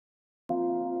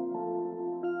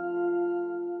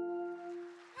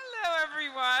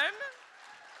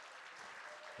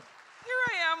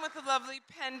on with the lovely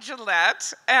Penn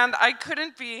Jillette, and I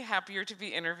couldn't be happier to be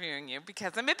interviewing you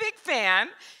because I'm a big fan.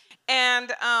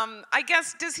 And I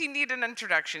guess, does he need an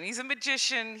introduction? He's a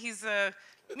magician, he's a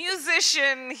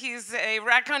musician, he's a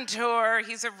raconteur,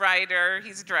 he's a writer,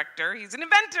 he's a director, he's an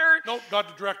inventor. No, not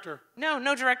the director. No,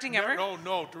 no directing ever?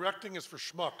 No, directing is for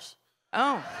schmucks.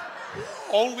 Oh.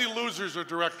 Only losers are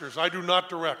directors. I do not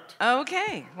direct.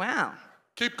 Okay, wow.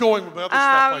 Keep going with the other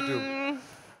stuff I do.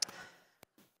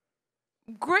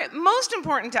 Great, most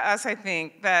important to us, I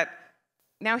think, that,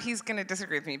 now he's going to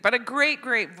disagree with me, but a great,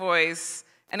 great voice,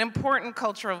 an important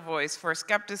cultural voice for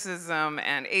skepticism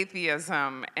and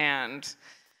atheism and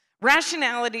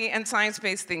rationality and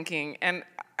science-based thinking. And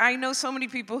I know so many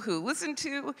people who listen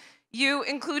to you,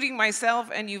 including myself,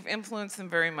 and you've influenced them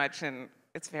very much, and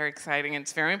it's very exciting and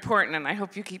it's very important, and I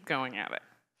hope you keep going at it.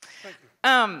 Thank you.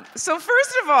 So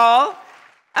first of all,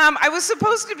 I was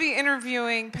supposed to be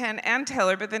interviewing Penn and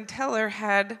Teller, but then Teller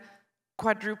had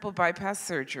quadruple bypass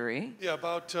surgery. Yeah,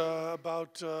 about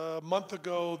a month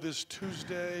ago this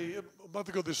Thursday,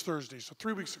 so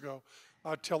 3 weeks ago,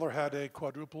 Teller had a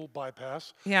quadruple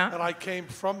bypass. Yeah. And I came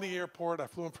from the airport, I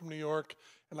flew in from New York,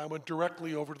 and I went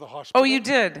directly over to the hospital. Oh, you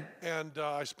did? And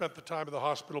I spent the time at the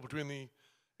hospital between the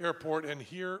airport and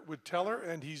here with Teller,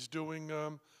 and he's doing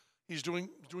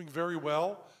very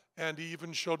well, and he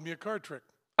even showed me a card trick.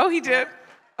 Oh, he did?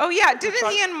 Oh, yeah. Didn't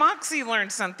he and Moxie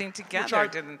learn something together,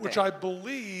 didn't they? Which I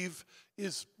believe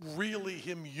is really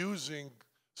him using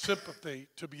sympathy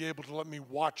to be able to let me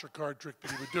watch a card trick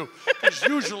that he would do. Because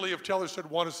usually if Teller said,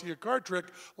 want to see a card trick,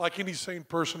 like any sane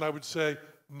person, I would say,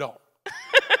 no.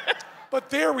 But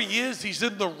there he is, he's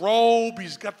in the robe,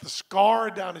 he's got the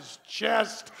scar down his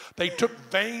chest, they took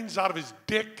veins out of his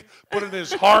dick, put it in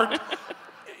his heart.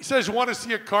 He says, want to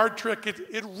see a card trick?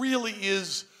 It really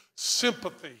is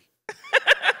sympathy.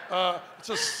 It's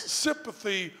a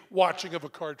sympathy watching of a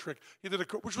card trick. He did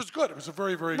which was good. It was a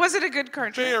very, very... Was it a good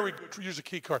card trick? Very good. Used a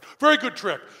key card. Very good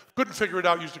trick. Couldn't figure it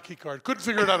out, used a key card. Couldn't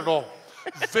figure it out at all.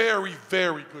 Very,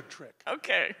 very good trick.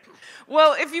 Okay.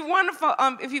 Well, if you want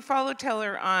to, if you follow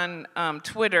Teller on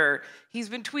Twitter, he's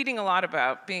been tweeting a lot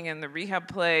about being in the rehab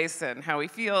place and how he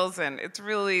feels, and it's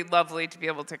really lovely to be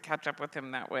able to catch up with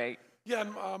him that way. Yeah,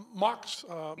 and Mox,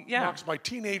 my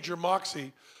teenager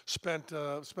Moxie, spent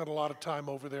a lot of time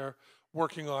over there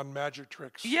working on magic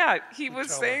tricks. Yeah, he was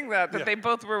saying that yeah. They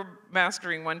both were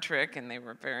mastering one trick, and they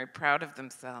were very proud of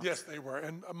themselves. Yes, they were.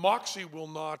 And Moxie will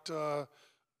not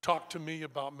talk to me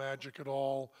about magic at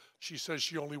all. She says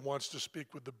she only wants to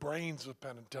speak with the brains of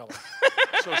Penn and Teller.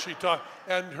 So she taught,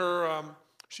 and her,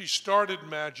 she started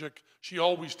magic. She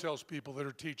always tells people that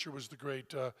her teacher was the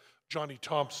great Johnny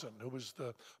Thompson, who was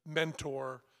the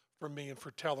mentor for me and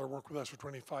for Teller, worked with us for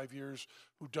 25 years,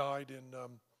 who died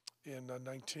in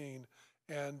 19.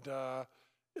 And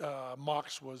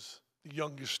Mox was the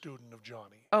youngest student of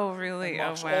Johnny. Oh, really? And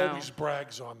Mox always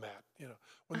brags on that. You know,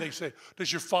 when they say,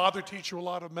 "Does your father teach you a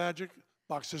lot of magic?"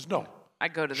 Mox says, "No." I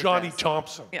go to the Johnny best.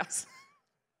 Thompson. Yes.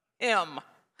 Him.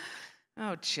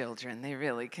 Oh, children, they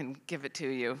really can give it to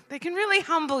you. They can really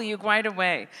humble you quite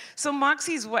away. So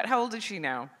Moxie's what? How old is she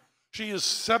now? She is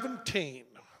 17.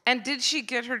 And did she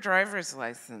get her driver's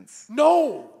license?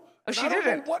 No. Oh, she I don't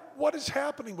didn't? know what is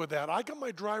happening with that. I got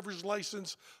my driver's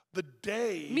license the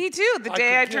day. Me too, the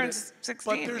day I turned 16.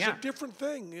 But there's a different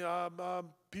thing.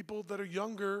 People that are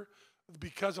younger,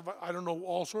 because of, I don't know,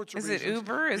 all sorts of reasons. Is it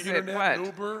Uber? Is it internet, what?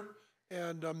 Uber,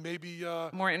 and maybe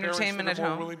more entertainment parents that at are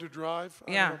home. more willing to drive.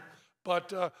 Yeah.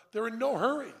 But they're in no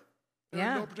hurry. They're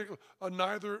Yeah. in no particular.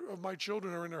 Neither of my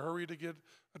children are in a hurry to get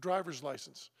a driver's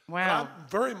license. Wow. And I'm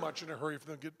very much in a hurry for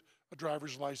them to get a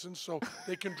driver's license so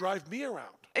they can drive me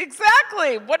around.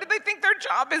 Exactly. What do they think their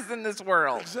job is in this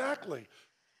world? Exactly.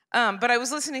 But I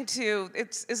was listening to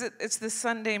it's the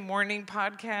Sunday morning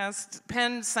podcast,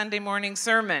 Penn Sunday morning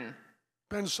sermon.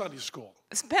 Penn Sunday School.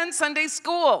 It's Penn Sunday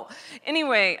School.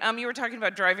 Anyway, you were talking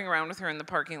about driving around with her in the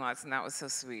parking lots, and that was so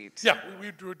sweet. Yeah,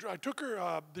 I took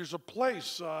her. There's a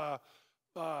place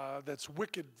that's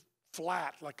wicked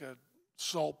flat, like a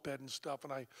salt bed and stuff,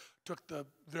 and I took the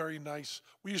very nice.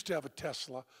 We used to have a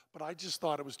Tesla, but I just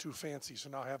thought it was too fancy, so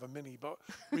now I have a Mini. But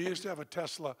we used to have a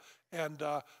Tesla, and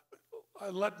I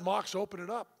let Mox open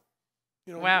it up.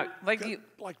 You know, wow, like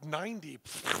 90.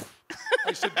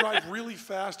 I said, drive really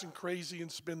fast and crazy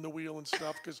and spin the wheel and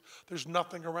stuff because there's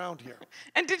nothing around here.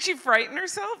 And did she frighten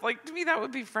herself? Like, to me, that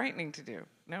would be frightening to do.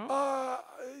 No? A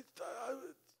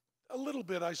little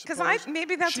bit, I suppose. Because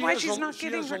maybe that's why she's not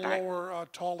getting her. She has a lower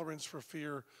tolerance for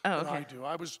fear than I do.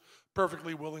 I was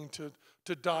perfectly willing to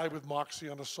die with Moxie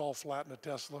on a salt flat in a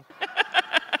Tesla.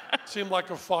 Seemed like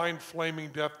a fine,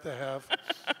 flaming death to have.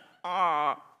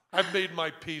 Aw. I've made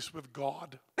my peace with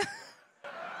God.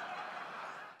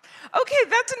 Okay,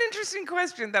 that's an interesting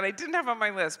question that I didn't have on my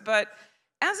list. But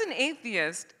as an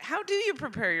atheist, how do you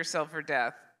prepare yourself for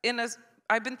death?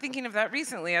 I've been thinking of that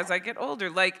recently as I get older.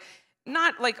 Like,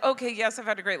 not like, okay, yes, I've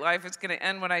had a great life, it's going to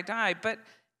end when I die, but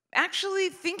actually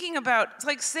thinking about, it's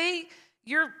like, say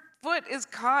your foot is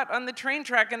caught on the train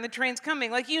track and the train's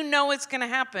coming. Like, you know it's going to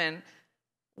happen.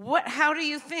 How do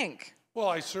you think? Well,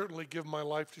 I certainly give my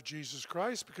life to Jesus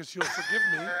Christ because he'll forgive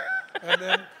me. And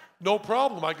then, no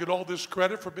problem. I get all this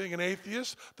credit for being an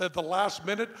atheist. That at the last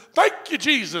minute, thank you,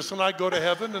 Jesus, and I go to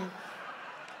heaven and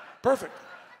perfect.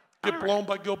 Get blown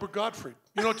by Gilbert Gottfried.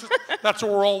 You know, that's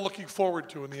what we're all looking forward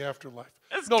to in the afterlife.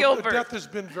 That's no, Gilbert. Death has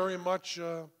been very much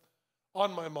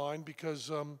on my mind because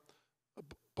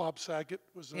Bob Saget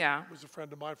was a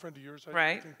friend of mine, friend of yours,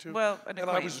 I think, too. Well, and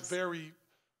I was very,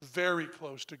 very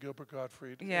close to Gilbert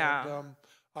Gottfried. Yeah. And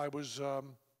I was...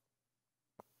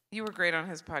 you were great on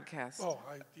his podcast. Oh,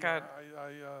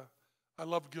 I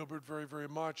love Gilbert very, very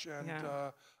much, and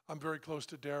I'm very close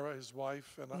to Dara, his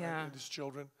wife, and his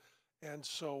children. And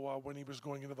so when he was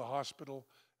going into the hospital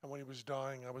and when he was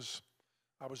dying, I was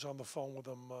on the phone with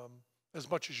him as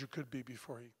much as you could be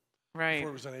before he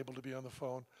was unable to be on the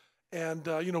phone. And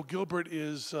you know, Gilbert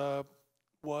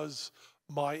was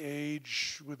my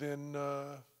age within.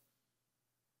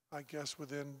 I guess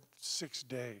within 6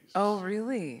 days. Oh,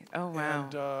 really? Oh, wow.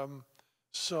 And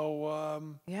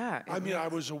I mean, I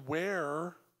was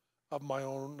aware of my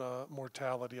own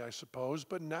mortality, I suppose,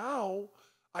 but now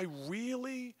I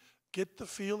really get the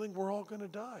feeling we're all going to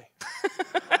die.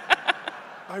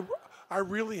 I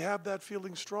really have that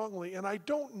feeling strongly, and I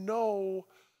don't know.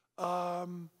 I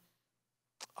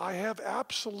have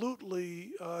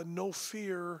absolutely no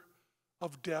fear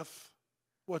of death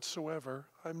whatsoever.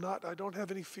 I don't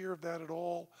have any fear of that at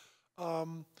all.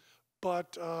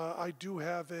 But I do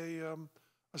have a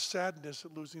sadness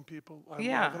at losing people I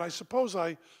love. And I suppose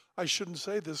I shouldn't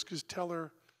say this because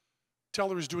Teller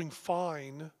is doing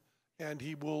fine, and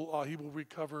he will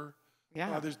recover.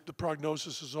 Yeah. The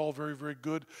prognosis is all very, very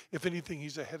good. If anything,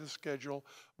 he's ahead of schedule.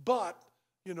 But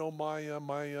you know,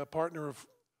 my partner of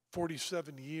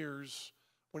 47 years,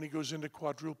 when he goes into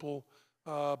quadruple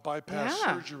bypass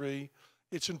surgery,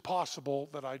 it's impossible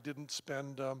that I didn't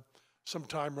spend some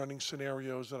time running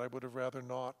scenarios that I would have rather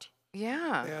not.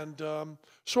 Yeah. And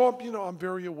so I'm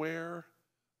very aware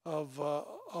of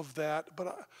that.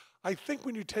 But I think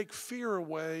when you take fear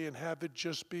away and have it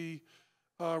just be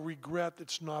regret,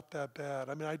 it's not that bad.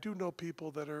 I mean, I do know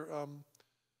people that are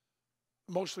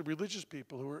mostly religious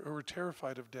people who are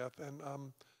terrified of death,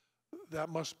 and that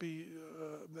must be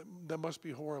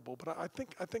horrible. But I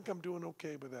think I'm doing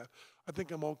okay with that. I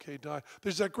think I'm okay dying.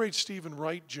 There's that great Stephen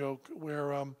Wright joke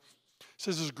where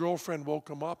says his girlfriend woke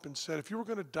him up and said, "If you were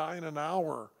going to die in an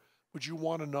hour, would you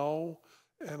want to know?"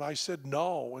 And I said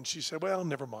no, and she said, "Well,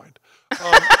 never mind."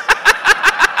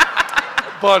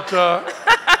 But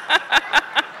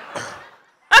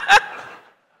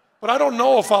I don't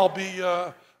know if I'll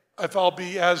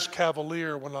be as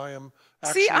cavalier when I am.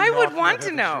 See, I would want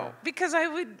to know because I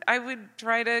would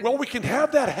try to. Well, we can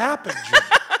have that happen, Jim.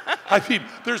 I mean,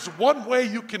 there's one way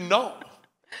you can know.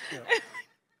 Yeah.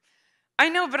 I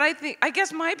know, but I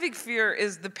guess my big fear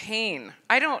is the pain.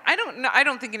 I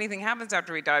don't think anything happens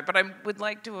after we die, but I would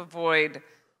like to avoid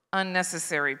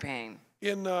unnecessary pain.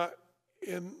 In the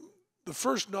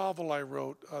first novel I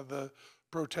wrote, the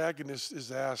protagonist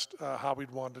is asked how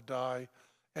he'd want to die,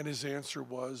 and his answer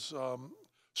was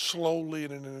slowly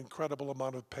and in an incredible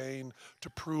amount of pain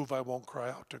to prove I won't cry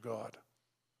out to God.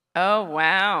 Oh,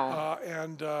 wow.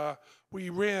 And we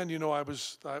ran, you know,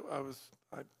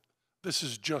 this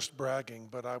is just bragging,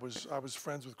 but I was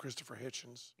friends with Christopher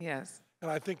Hitchens. Yes.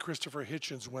 And I think Christopher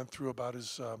Hitchens went through about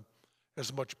as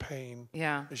much pain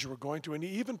as you were going to. And he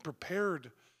even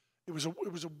prepared, it was a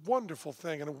wonderful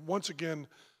thing. And once again,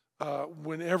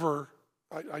 whenever,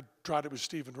 I tried it with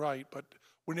Stephen Wright, but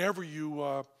whenever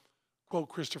you quote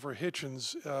Christopher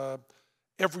Hitchens,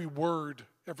 every word,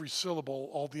 every syllable,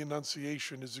 all the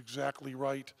enunciation is exactly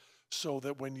right, so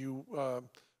that when you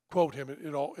quote him,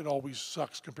 it always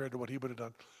sucks compared to what he would have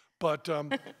done. But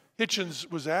Hitchens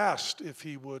was asked if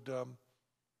he would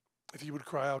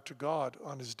cry out to God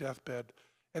on his deathbed,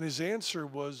 and his answer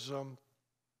was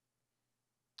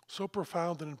so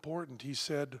profound and important. He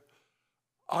said,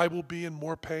 "I will be in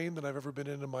more pain than I've ever been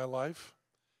in my life,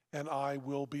 and I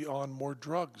will be on more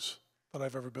drugs than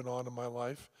I've ever been on in my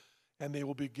life, and they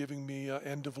will be giving me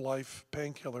end-of-life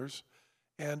painkillers,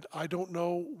 and I don't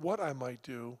know what I might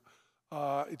do.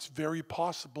 It's very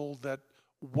possible that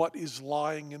what is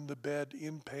lying in the bed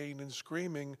in pain and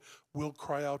screaming will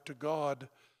cry out to God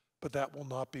but that will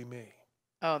not be me.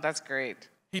 Oh, that's great.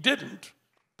 He didn't.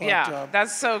 But, Yeah,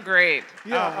 that's so great.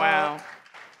 Yeah, oh, wow.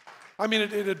 I mean,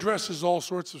 it addresses all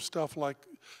sorts of stuff like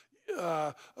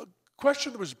a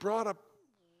question that was brought up,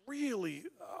 a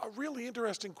really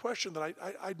interesting question that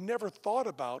I'd never thought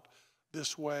about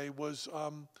this way was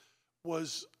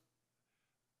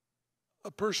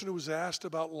a person who was asked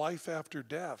about life after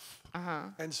death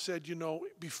and said, you know,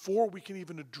 before we can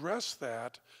even address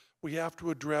that, we have to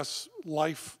address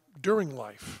life during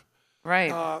life.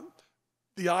 Right.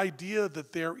 The idea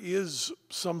that there is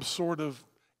some sort of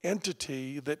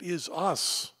entity that is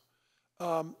us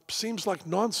seems like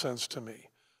nonsense to me.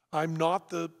 I'm not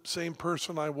the same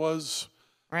person I was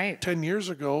 10 years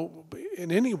ago in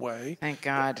any way. Thank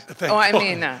God. Thank I God.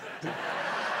 mean...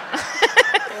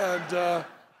 And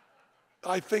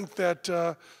I think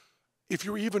that if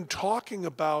you're even talking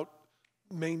about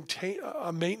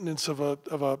maintenance of a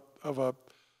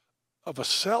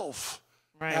self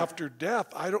after death,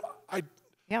 I don't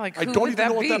even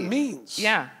know what that means.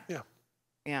 Yeah.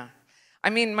 I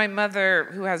mean, my mother,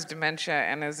 who has dementia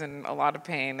and is in a lot of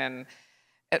pain and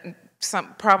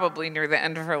probably near the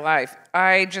end of her life,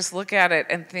 I just look at it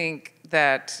and think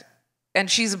that, and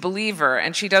she's a believer,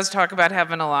 and she does talk about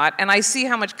heaven a lot, and I see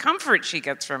how much comfort she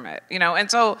gets from it, you know,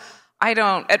 and so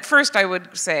at first I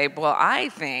would say, well, I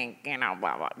think, you know,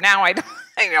 blah, blah. Now I don't,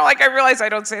 you know, like I realize I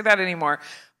don't say that anymore,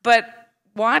 but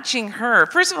watching her,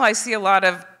 first of all, I see a lot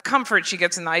of comfort she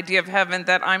gets in the idea of heaven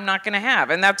that I'm not going to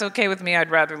have, and that's okay with me.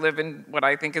 I'd rather live in what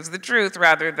I think is the truth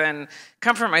rather than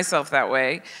comfort myself that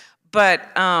way. But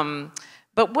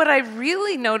what I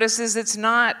really notice is it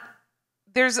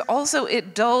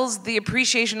dulls the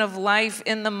appreciation of life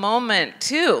in the moment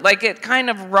too. Like it kind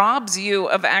of robs you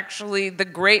of actually the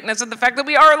greatness of the fact that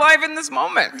we are alive in this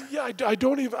moment. Yeah, I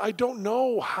don't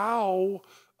know how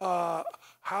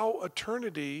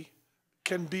eternity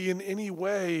can be in any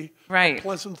way a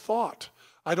pleasant thought.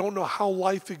 I don't know how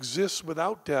life exists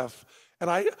without death. And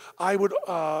I wouldn't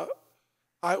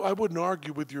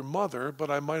argue with your mother, but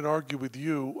I might argue with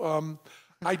you.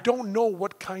 I don't know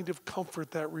what kind of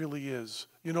comfort that really is.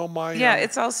 You know,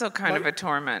 it's also kind of a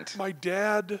torment. My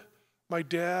dad, I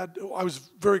was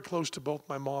very close to both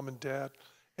my mom and dad.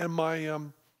 And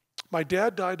my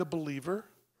dad died a believer.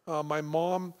 My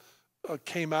mom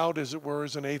came out, as it were,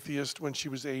 as an atheist when she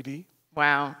was 80.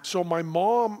 Wow. So my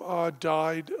mom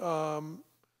died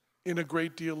in a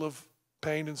great deal of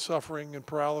pain and suffering and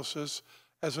paralysis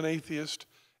as an atheist.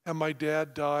 And my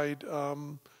dad died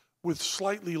with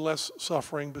slightly less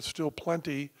suffering, but still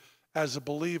plenty as a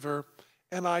believer.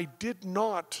 And I did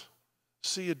not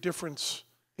see a difference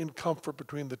in comfort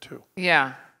between the two.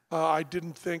 Yeah. I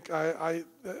didn't think, I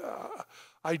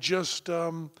just,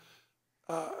 it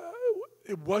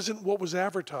wasn't what was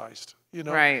advertised. You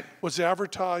know, right. What's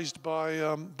advertised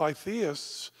by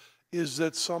theists is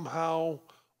that somehow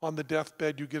on the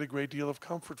deathbed you get a great deal of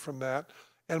comfort from that.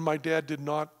 And my dad did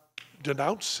not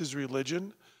denounce his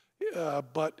religion,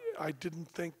 but I didn't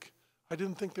think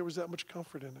there was that much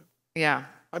comfort in it. Yeah.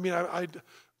 I mean,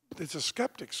 it's a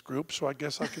skeptics group, so I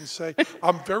guess I can say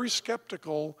I'm very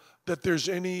skeptical that there's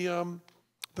any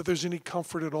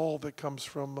comfort at all that comes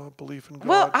from belief in God.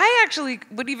 Well, I actually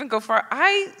would even go far.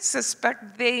 I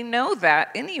suspect they know that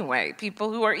anyway.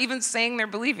 People who are even saying they're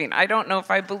believing. I don't know if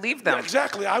I believe them. Yeah,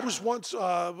 exactly. I was once,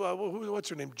 what's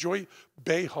her name? Joy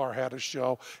Behar had a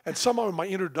show, and somehow in my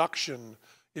introduction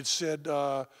it said,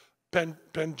 Penn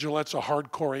Jillette's a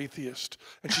hardcore atheist.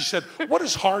 And she said, what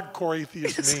does hardcore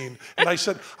atheist mean? And I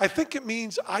said, I think it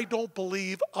means I don't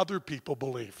believe other people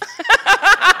believe.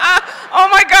 Oh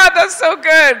my God, that's so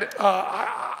good.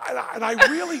 And I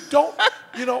really don't,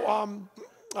 you know,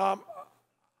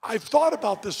 I've thought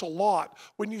about this a lot.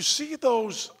 When you see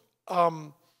those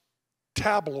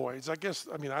tabloids, I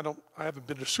haven't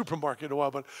been to a supermarket in a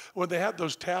while, but when they have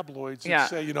those tabloids that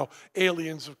say, you know,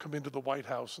 aliens have come into the White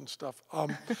House and stuff,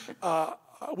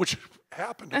 which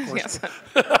happened, of course.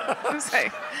 Yes.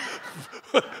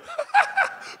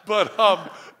 But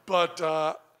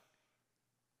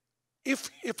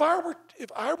if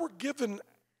I were given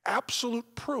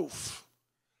absolute proof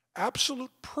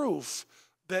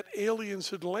that aliens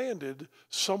had landed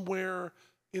somewhere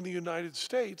in the United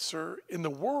States or in the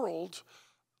world,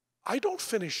 I don't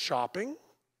finish shopping.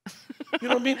 You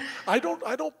know what I mean? I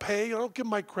don't pay, I don't give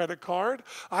my credit card.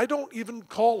 I don't even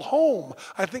call home.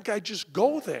 I think I just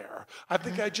go there. I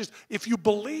think if you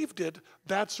believed it,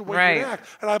 that's the way you act.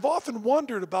 And I've often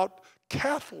wondered about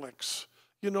Catholics,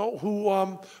 you know, who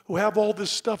have all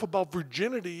this stuff about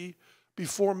virginity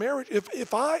before marriage.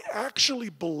 If I actually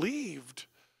believed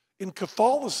in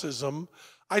Catholicism,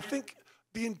 I think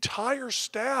the entire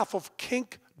staff of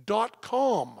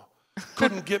kink.com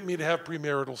couldn't get me to have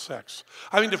premarital sex.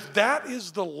 I mean, if that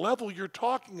is the level you're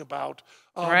talking about,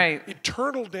 Right.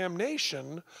 eternal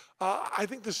damnation, I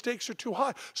think the stakes are too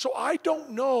high. So I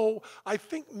don't know. I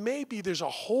think maybe there's a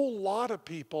whole lot of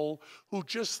people who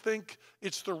just think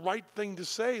it's the right thing to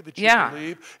say that you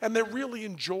believe, and they really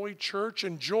enjoy church,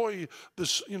 enjoy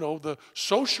this, the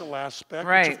social aspect,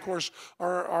 Right. which of course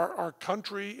our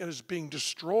country is being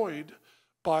destroyed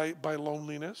by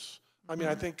loneliness. I mean,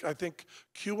 I think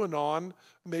QAnon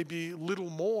may be little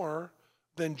more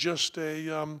than just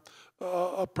a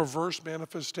perverse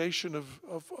manifestation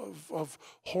of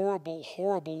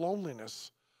horrible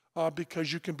loneliness,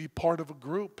 because you can be part of a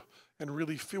group and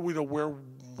really feel, where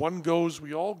one goes,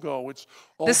 we all go. It's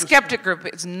all The skeptic group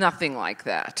is nothing like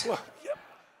that. Well, yeah.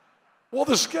 Well,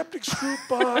 the skeptics group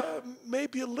may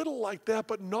be a little like that,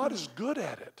 but not as good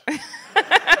at it.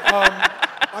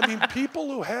 I mean, people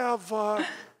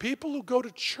who go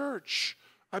to church.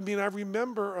 I mean, I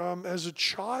remember as a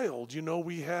child,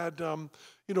 we had,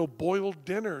 boiled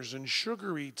dinners and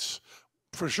sugar eats.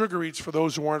 For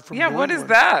those who aren't from New what England. is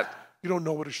that? You don't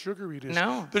know what a sugar eat is?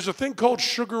 No. There's a thing called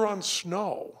sugar on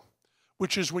snow,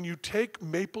 which is when you take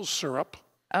maple syrup,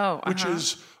 which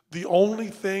is the only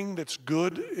thing that's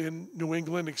good in New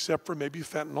England except for maybe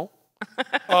fentanyl.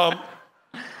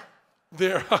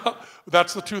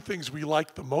 That's the two things we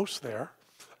like the most there.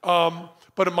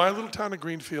 But in my little town of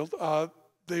Greenfield,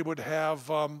 they would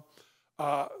have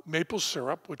maple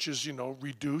syrup, which is,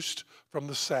 reduced from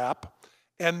the sap.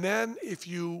 And then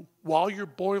while you're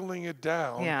boiling it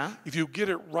down, if you get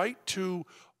it right to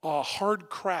a hard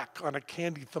crack on a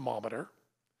candy thermometer,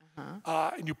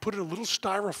 and you put it in a little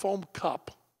styrofoam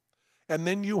cup, and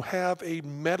then you have a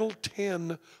metal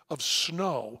tin of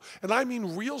snow, and I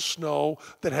mean real snow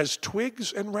that has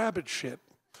twigs and rabbit shit.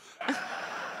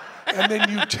 And then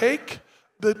you take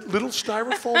the little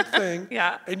styrofoam thing,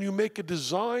 and you make a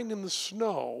design in the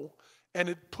snow, and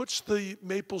it puts the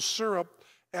maple syrup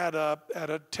at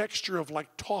a texture of like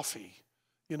toffee,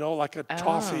 like a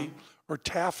toffee or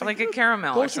taffy. Like a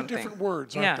caramel Those or something. Those are different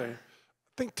words, aren't they?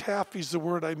 I think taffy's the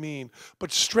word I mean,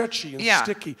 but stretchy and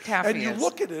sticky. Taffy and you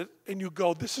look at it and you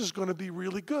go, this is going to be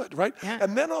really good, right? Yeah.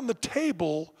 And then on the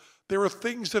table, there are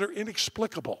things that are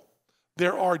inexplicable.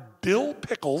 There are dill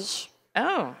pickles.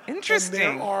 Oh, interesting.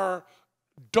 And there are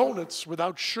donuts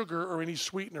without sugar or any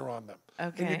sweetener on them.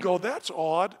 Okay. And you go, that's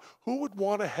odd. Who would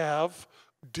want to have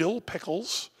dill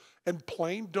pickles and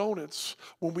plain donuts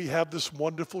when we have this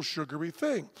wonderful sugary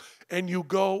thing? And you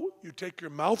take your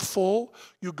mouth full,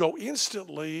 you go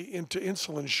instantly into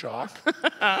insulin shock,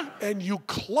 and you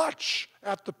clutch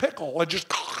at the pickle and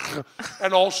just,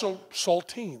 and also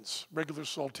saltines, regular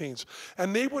saltines.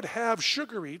 And they would have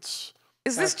sugar eats.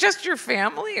 Is this just your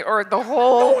family or the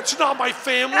whole? No, it's not my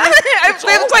family. It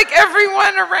feels like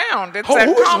everyone around. It's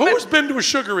who's been to a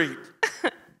sugar eat?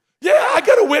 Yeah, I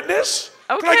got a witness.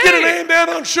 Okay. Can I get an amen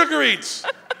on sugar eats?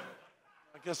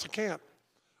 I guess I can't.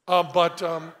 But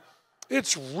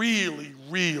it's really,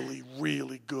 really,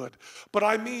 really good. But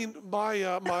I mean,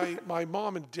 my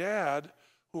mom and dad,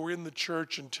 who were in the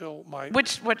church until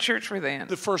What church were they in?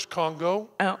 The First Congo.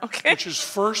 Oh, okay. Which is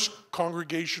First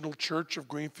Congregational Church of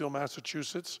Greenfield,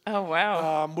 Massachusetts. Oh,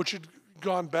 wow. Which had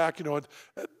gone back,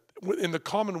 in the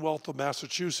Commonwealth of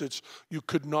Massachusetts, you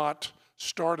could not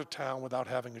start a town without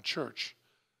having a church.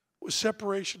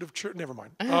 Separation of church, never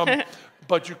mind.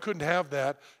 But you couldn't have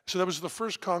that. So that was the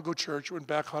First Congo Church. It went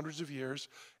back hundreds of years.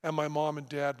 And my mom and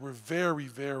dad were very,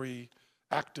 very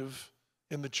active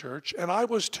in the church. And I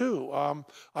was too.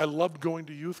 I loved going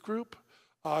to youth group.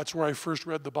 It's where I first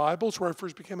read the Bible. It's where I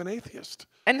first became an atheist.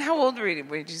 And how old were you,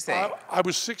 would you say? I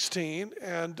was 16,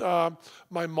 and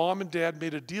my mom and dad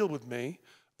made a deal with me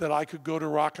that I could go to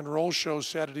rock and roll shows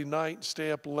Saturday night,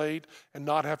 stay up late, and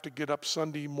not have to get up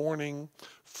Sunday morning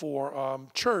for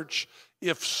church.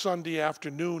 If Sunday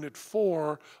afternoon at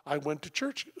 4, I went to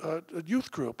church, a youth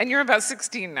group. And you're about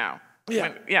 16 now.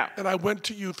 Yeah. And I went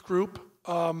to youth group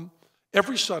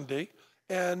every Sunday,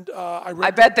 and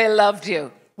I bet they loved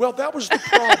you. Well, that was the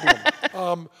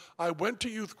problem. I went to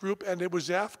youth group, and it was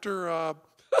after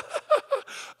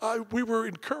we were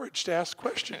encouraged to ask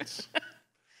questions.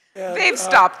 And, they've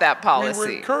stopped that policy. We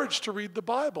were encouraged to read the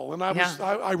Bible, and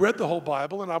I read the whole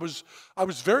Bible, and I was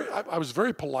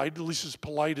very polite, at least as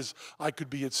polite as I could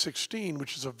be at 16,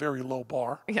 which is a very low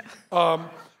bar. Yeah.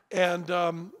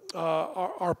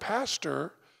 Our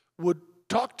pastor would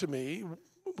talk to me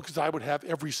because I would have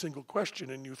every single question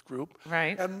in youth group.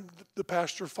 Right. And the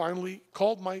pastor finally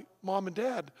called my mom and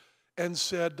dad and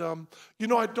said, you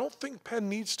know, I don't think Penn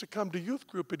needs to come to youth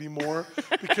group anymore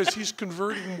because he's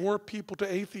converting more people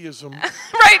to atheism.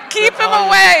 Right, keep him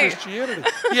away. Christianity.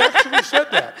 He actually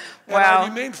said that. And Wow. I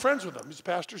remained friends with him. He's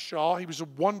Pastor Shaw. He was a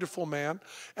wonderful man.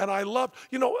 And I loved,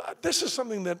 you know, this is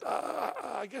something that,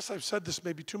 I guess I've said this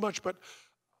maybe too much, but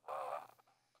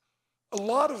a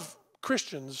lot of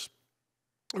Christians,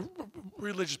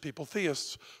 religious people,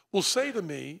 theists, will say to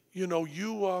me, you know,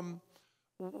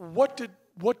 what did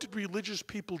religious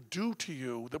people do to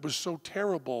you that was so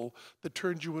terrible that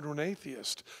turned you into an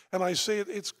atheist? And I say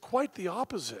it's quite the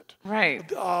opposite. Right.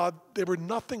 They were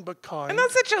nothing but kind. And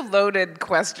that's such a loaded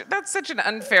question. That's such an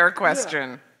unfair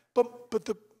question. Yeah. But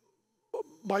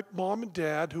my mom and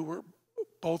dad, who were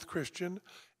both Christian,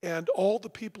 and all the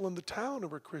people in the town who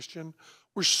were Christian,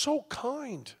 were so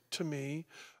kind to me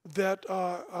that,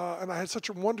 and I had such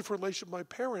a wonderful relationship with my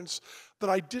parents, that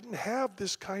I didn't have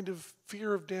this kind of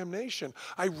fear of damnation.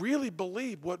 I really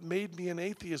believe what made me an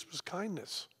atheist was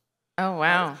kindness. Oh,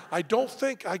 wow. I don't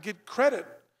think I get credit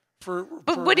for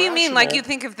But what do you mean? Like, rational- you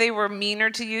think if they were meaner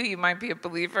to you, you might be a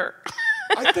believer?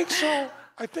 I think so.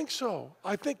 I think so.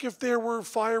 I think if there were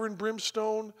fire and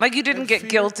brimstone... Like you didn't and get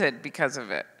fear- guilted because of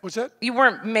it? What's that? You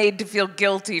weren't made to feel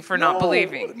guilty for not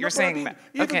believing. No, You're but saying I mean, that.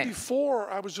 even Okay.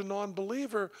 before I was a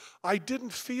non-believer, I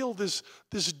didn't feel this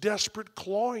desperate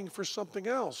clawing for something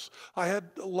else. I had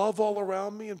love all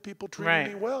around me and people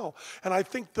treating me well. And I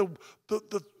think the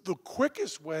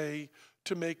quickest way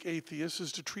to make atheists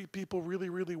is to treat people really,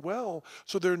 really well,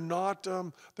 so they're not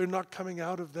coming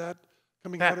out of that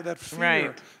fear.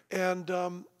 Right.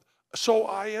 And so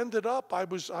I ended up. I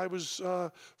was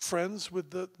friends with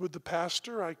the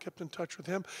pastor. I kept in touch with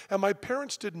him, and my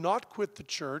parents did not quit the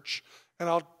church. And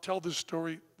I'll tell this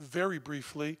story very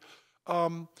briefly.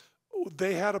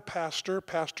 They had a pastor,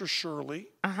 Pastor Shirley,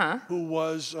 who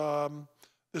was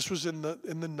this was in the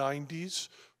 90s,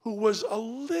 who was a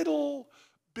little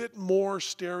bit more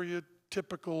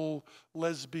stereotypical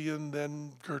lesbian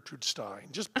than Gertrude Stein.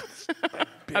 Just a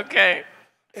bit. Okay.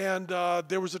 And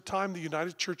there was a time the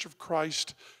United Church of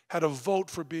Christ had a vote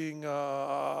for being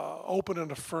open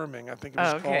and affirming, I think it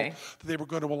was called, that they were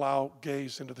going to allow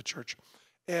gays into the church.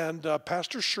 And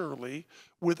Pastor Shirley,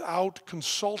 without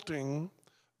consulting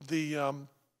the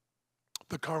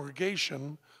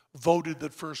congregation, voted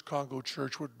that First Congo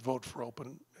Church would vote for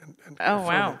open and affirming.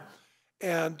 Wow.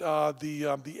 And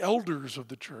the elders of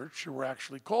the church, who were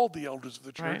actually called the elders of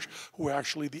the church, who were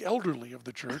actually the elderly of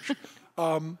the church,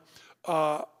 were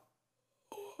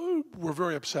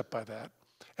very upset by that.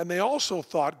 And they also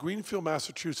thought Greenfield,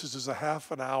 Massachusetts is a half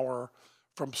an hour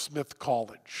from Smith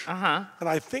College. And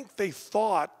I think they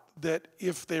thought that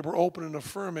if they were open and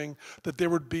affirming, that there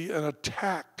would be an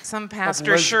attack. Some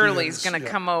Pastor Shirley's going to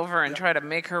come over and try to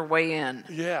make her way in.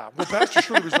 Yeah, well, Pastor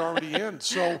Shirley was already in.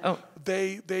 So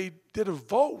they did a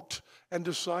vote and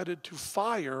decided to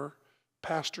fire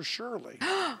Pastor Shirley.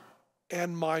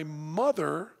 And my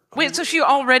mother... Wait, so she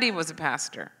already was a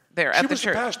pastor there at the church? She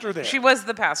was the pastor there. She was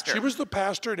the pastor. She was the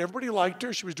pastor, and everybody liked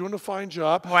her. She was doing a fine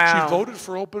job. Wow. She voted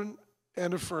for open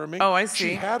and affirming. Oh, I see.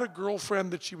 She had a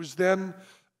girlfriend that she was then...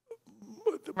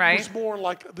 was more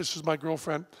like, this is my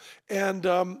girlfriend. And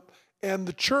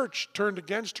the church turned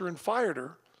against her and fired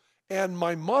her. And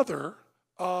my mother,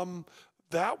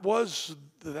 that was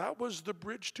the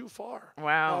bridge too far.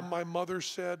 Wow. My mother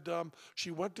said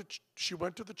she went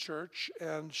to the church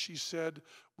and she said,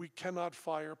 we cannot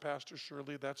fire Pastor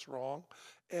Shirley, that's wrong.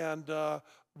 And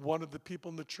one of the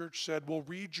people in the church said, well,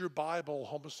 read your Bible,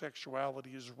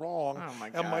 homosexuality is wrong. Oh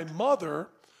my God. And my mother,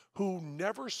 who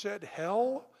never said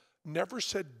hell, never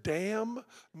said damn,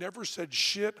 never said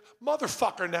shit,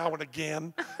 motherfucker now and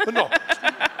again. But no,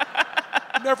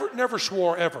 never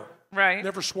swore ever. Right.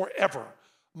 Never swore ever.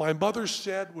 My mother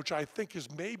said, which I think is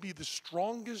maybe the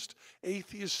strongest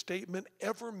atheist statement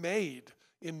ever made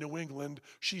in New England,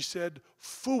 she said,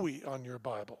 phooey on your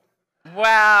Bible.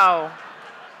 Wow.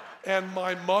 And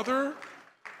my mother,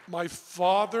 my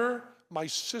father, my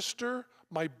sister,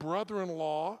 my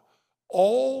brother-in-law,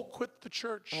 all quit the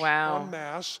church en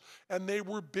masse, and they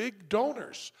were big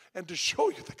donors. And to show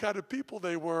you the kind of people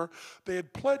they were, they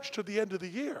had pledged to the end of the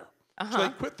year. So they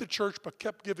quit the church but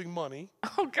kept giving money.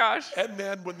 Oh, gosh. And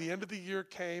then when the end of the year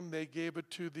came, they gave it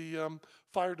to the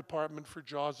fire department for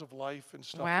Jaws of Life and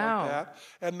stuff like that.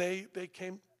 And they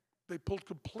pulled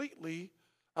completely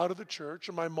out of the church.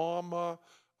 And my mom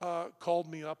called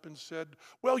me up and said,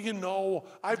 well, you know,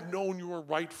 I've known you were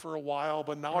right for a while,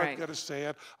 but now I've got to say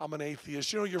it, I'm an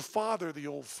atheist. You know, your father, the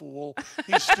old fool,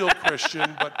 he's still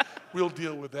Christian, but we'll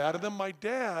deal with that. And then my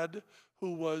dad,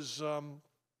 who was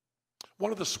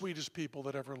one of the sweetest people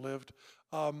that ever lived,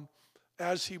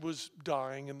 as he was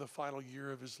dying in the final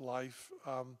year of his life,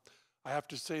 I have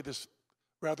to say this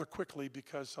rather quickly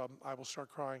because I will start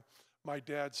crying. My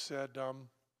dad said,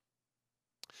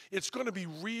 it's going to be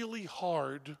really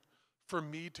hard for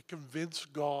me to convince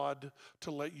God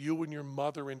to let you and your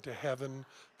mother into heaven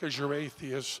because you're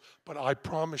atheists, but I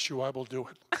promise you I will do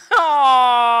it.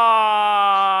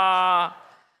 Aww.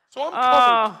 So I'm covered.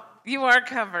 Oh, you are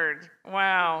covered.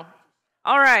 Wow.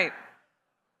 All right.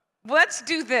 Let's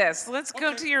do this. Let's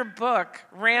go to your book,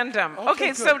 Random.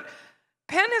 Okay, so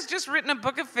Penn has just written a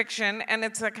book of fiction, and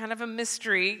it's a kind of a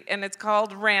mystery, and it's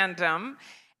called Random.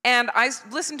 And I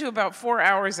listened to about 4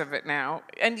 hours of it now,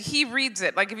 and he reads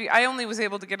it. Like, I only was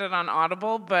able to get it on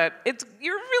Audible, but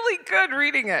you're really good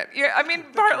reading it. I mean,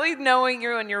 partly knowing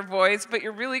you and your voice, but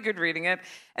you're really good reading it.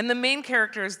 And the main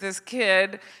character is this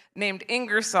kid named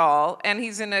Ingersoll, and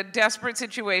he's in a desperate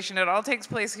situation. It all takes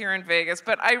place here in Vegas,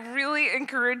 but I really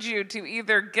encourage you to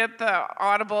either get the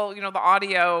Audible, the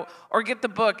audio, or get the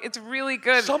book. It's really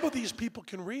good. Some of these people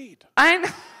can read. I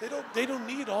know. They don't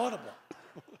need Audible.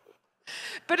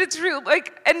 But it's real,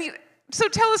 so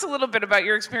tell us a little bit about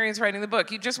your experience writing the book.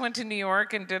 You just went to New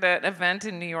York and did an event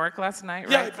in New York last night,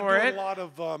 right? Yeah, I've been doing a lot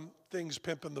of things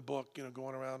pimping the book,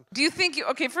 going around. Do you think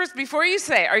first, before you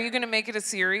say, are you going to make it a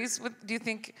series? Do you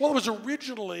think? Well, it was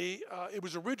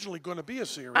originally going to be a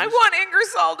series. I want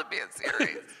Ingersoll to be a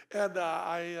series.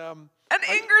 And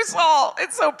Ingersoll,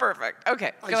 it's so perfect.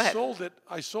 Okay, go ahead.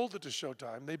 I sold it to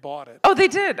Showtime. They bought it. Oh, they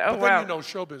did? Oh, but then,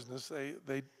 show business, they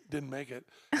didn't make it.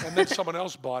 And then someone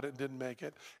else bought it and didn't make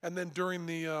it. And then during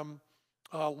the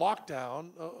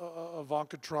lockdown,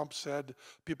 Ivanka Trump said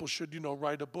people should,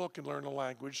 write a book and learn a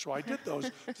language. So I did those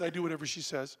because I do whatever she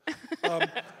says.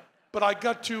 But I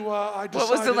got to, I decided. What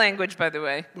was the language, by the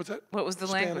way? What's that? What was the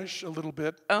language? Spanish, a little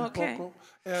bit. Oh, okay. Poco.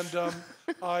 And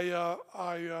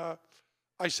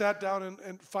I sat down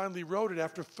and finally wrote it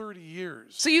after 30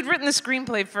 years. So you'd written the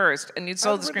screenplay first, and you'd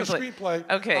sold the screenplay.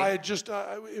 Okay. I had just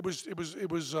the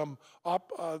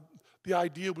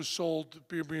idea was sold to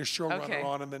be a showrunner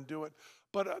on and then do it.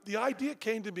 But the idea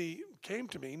came to me.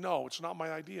 No, it's not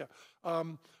my idea.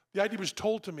 The idea was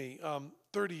told to me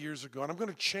 30 years ago, and I'm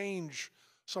going to change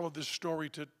some of this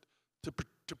story to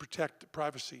protect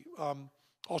privacy.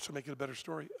 Also make it a better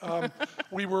story.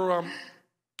 We were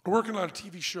working on a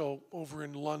TV show over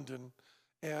in London,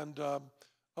 and a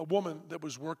woman that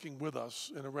was working with us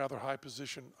in a rather high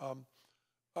position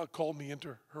called me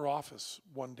into her office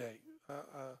one day.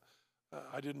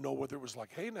 I didn't know whether it was like,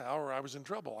 hey now, or I was in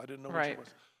trouble. I didn't know which it was.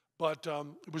 But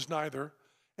it was neither.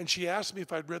 And she asked me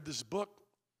if I'd read this book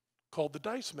called The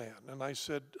Dice Man. And I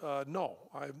said, no,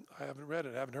 I haven't read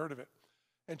it. I haven't heard of it.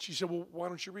 And she said, well, why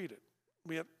don't you read it?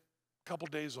 We had a couple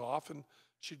days off, and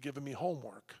she'd given me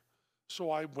homework.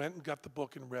 So I went and got the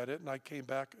book and read it, and I came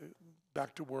back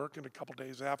to work, and a couple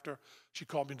days after, she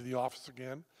called me into the office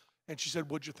again, and she said,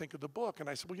 what'd you think of the book? And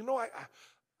I said, well,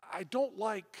 I don't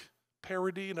like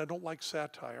parody, and I don't like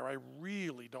satire. I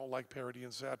really don't like parody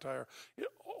and satire,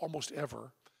 almost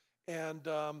ever. And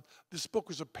this book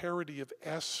was a parody of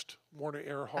Est, Werner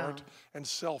Erhard, and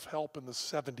self-help in the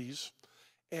 70s.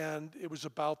 And it was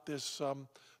about this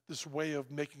this way of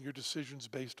making your decisions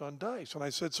based on dice. And I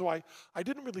said, so I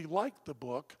didn't really like the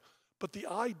book, but the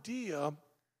idea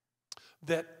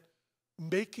that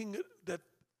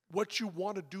what you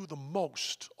want to do the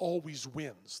most always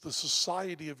wins. The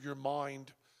society of your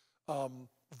mind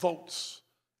votes,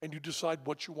 and you decide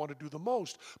what you want to do the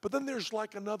most. But then there's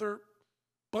like another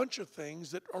bunch of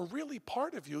things that are really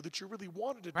part of you that you really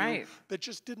wanted to do that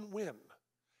just didn't win.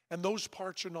 And those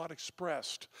parts are not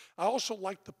expressed. I also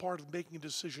like the part of making a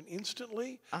decision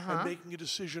instantly and making a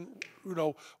decision,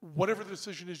 whatever the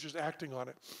decision is, just acting on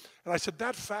it. And I said,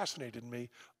 that fascinated me,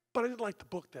 but I didn't like the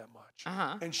book that much.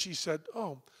 And she said,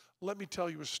 oh, let me tell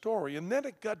you a story. And then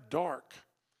it got dark.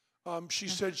 She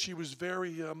said she was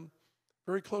very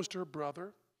close to her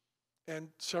brother. And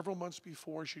several months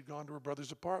before, she'd gone to her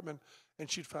brother's apartment, and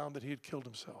she'd found that he had killed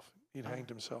himself. He'd hanged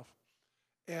himself.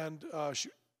 And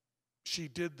she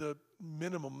did the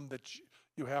minimum that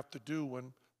you have to do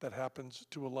when that happens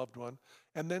to a loved one,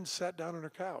 and then sat down on her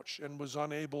couch and was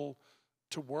unable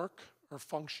to work or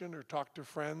function or talk to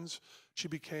friends. She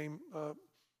became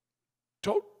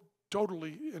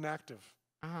totally inactive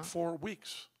for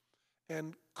weeks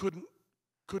and couldn't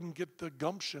get the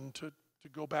gumption to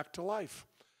go back to life.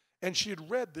 And she had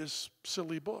read this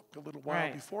silly book a little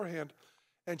while beforehand,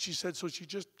 and she said, so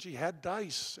she had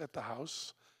dice at the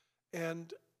house,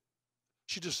 and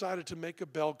she decided to make a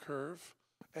bell curve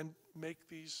and make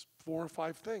these 4 or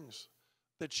 5 things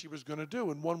that she was going to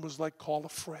do. And one was like call a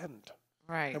friend.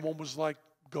 And one was like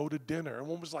go to dinner. And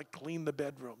one was like clean the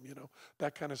bedroom, you know,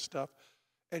 that kind of stuff.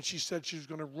 And she said she was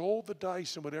going to roll the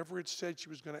dice, and whatever it said, she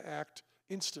was going to act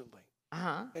instantly.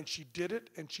 And she did it,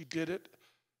 and she did it,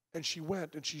 and she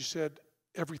went, and she said,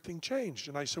 everything changed.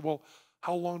 And I said, well,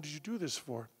 how long did you do this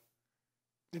for?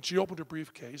 And she opened her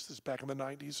briefcase, this is back in the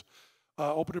 90s,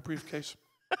 opened her briefcase,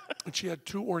 and she had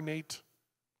 2 ornate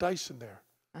dice in there.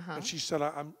 And she said,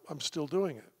 I'm still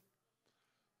doing it.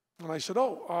 And I said,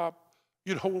 oh,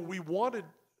 you know, when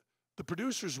the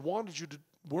producers wanted you to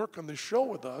work on this show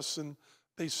with us, and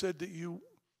they said that you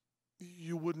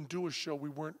wouldn't do a show. We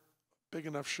weren't a big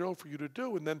enough show for you to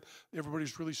do. And then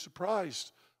everybody's really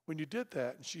surprised when you did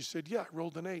that. And she said, yeah, I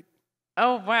rolled an 8.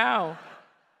 Oh, wow.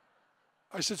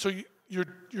 I said, so you're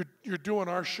doing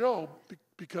our show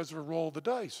because of a roll of the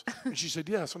dice? And she said,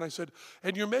 yes. And I said,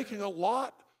 and you're making a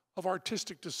lot of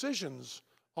artistic decisions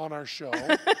on our show.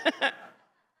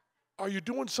 Are you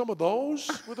doing some of those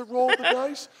with a roll of the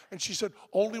dice? And she said,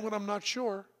 only when I'm not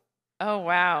sure. Oh,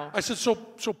 wow. I said, so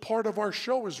part of our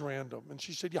show is random? And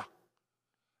she said, yeah.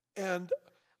 And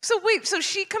so wait, so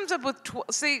she comes up with,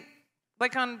 say,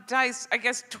 like on dice, I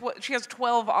guess she has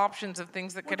 12 options of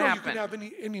things that could happen. You can have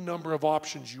any number of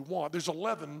options you want. There's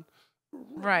 11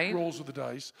 rolls of the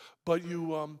dice, but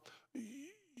you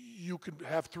can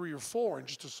have 3 or 4 and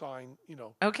just assign, you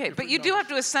know. Okay, but you do have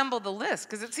to assemble the list,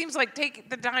 because it seems like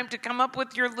take the time to come up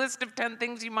with your list of 10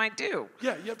 things you might do.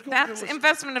 Yeah, you have to go. That's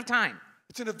investment of time.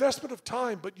 It's an investment of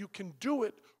time, but you can do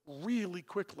it really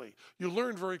quickly. You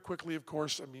learn very quickly, of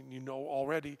course. I mean, you know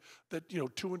already that, you know,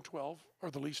 2 and 12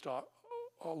 are the least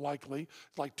likely,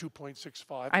 like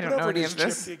 2.65. I don't know any of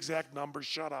this. The exact number,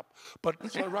 shut up. But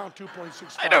it's around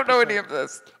 2.65. I don't know any of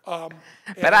this. But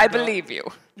I believe you.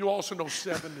 You also know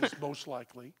 7 is most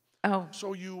likely. Oh.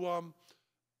 So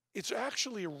it's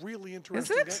actually a really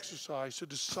interesting exercise to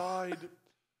decide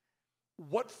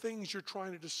what things you're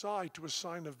trying to decide to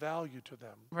assign a value to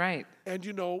them. Right. And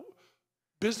you know,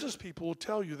 business people will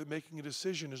tell you that making a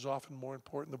decision is often more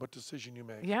important than what decision you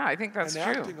make. Yeah, I think that's true.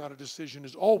 And acting on a decision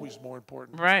is always more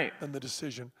important than the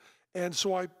decision. And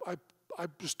so I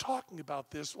was talking about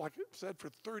this, like I said, for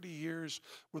 30 years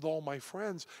with all my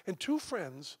friends. And 2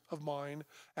 friends of mine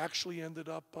actually ended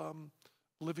up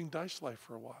living dice life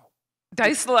for a while.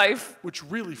 Dice life. Which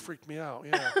really freaked me out,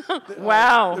 yeah.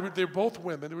 Wow. They're both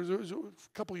women. It was a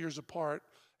couple of years apart.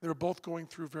 They were both going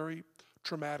through very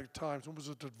traumatic times. One was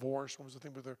a divorce, one was a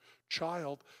thing with their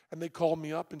child. And they called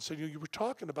me up and said, you were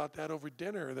talking about that over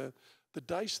dinner, the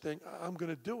dice thing. I'm going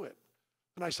to do it.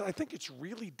 And I said, I think it's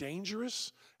really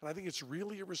dangerous, and I think it's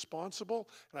really irresponsible,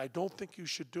 and I don't think you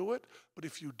should do it. But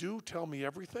if you do, tell me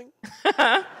everything.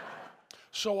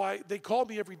 So they called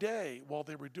me every day while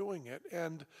they were doing it,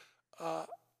 and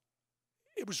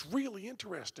it was really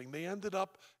interesting. They ended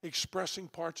up expressing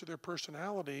parts of their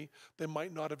personality they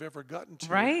might not have ever gotten to.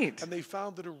 Right. And they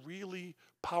found it a really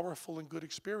powerful and good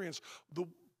experience.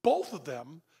 Both of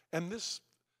them, and this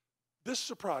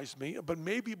surprised me, but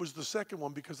maybe it was the second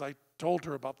one because I told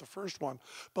her about the first one,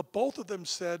 but both of them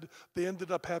said they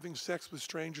ended up having sex with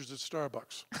strangers at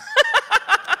Starbucks.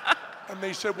 And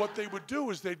they said what they would do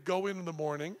is they'd go in the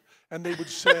morning and they would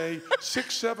say,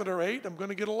 6, 7, or 8, I'm going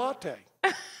to get a latte.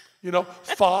 You know,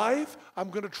 5, I'm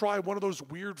going to try one of those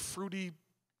weird fruity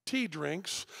tea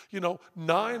drinks. You know,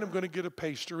 9, I'm going to get a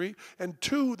pastry. And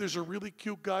 2, there's a really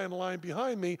cute guy in line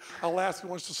behind me. I'll ask if he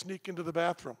wants to sneak into the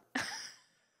bathroom.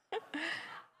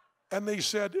 And they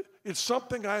said, it's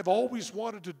something I've always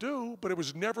wanted to do, but it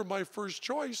was never my first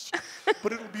choice.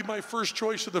 But it'll be my first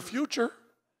choice of the future.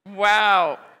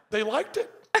 Wow. They liked it.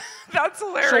 That's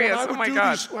hilarious. Oh my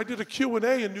God. I did a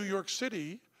Q&A in New York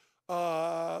City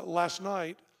last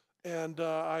night, and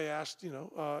I asked, you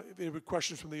know, if there were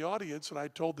questions from the audience, and I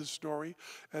told this story,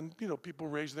 and, you know, people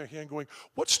raised their hand going,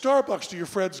 what Starbucks do your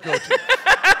friends go to?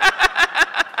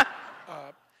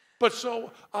 But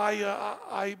so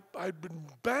I've been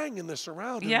banging this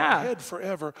around in my head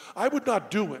forever. I would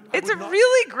not do it. It's a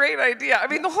really great idea. I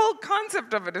mean, the whole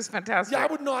concept of it is fantastic. Yeah, I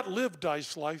would not live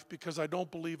dice life because I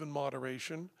don't believe in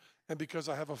moderation and because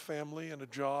I have a family and a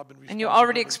job and responsibilities. And you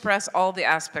already express all the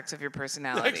aspecsts of your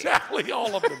personality. Exactly,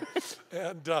 all of them.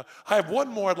 And I have one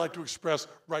more I'd like to express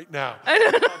right now.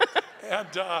 I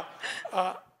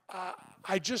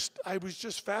was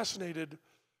just fascinated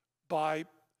by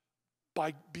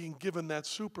being given that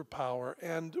superpower.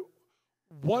 And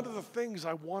one of the things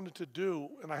I wanted to do,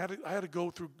 and I had to go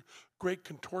through great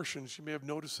contortions, you may have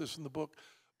noticed this in the book,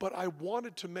 but I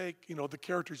wanted to make, you know, the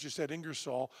characters you said,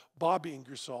 Ingersoll, Bobby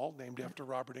Ingersoll, named after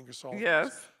Robert Ingersoll.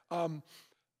 Yes. I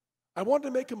wanted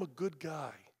to make him a good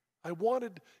guy. I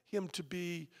wanted him to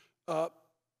be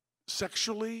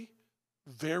sexually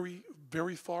very,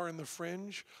 very far in the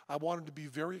fringe. I wanted to be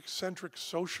very eccentric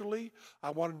socially.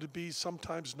 I wanted to be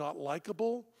sometimes not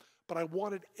likable, but I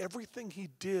wanted everything he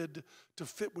did to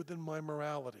fit within my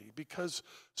morality, because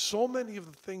so many of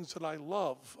the things that I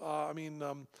love,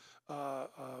 one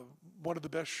of the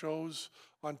best shows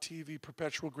on TV,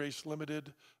 Perpetual Grace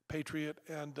Limited, Patriot,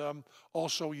 and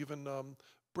also even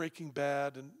Breaking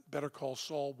Bad and Better Call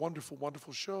Saul, wonderful,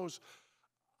 wonderful shows.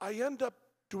 I end up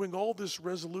doing all this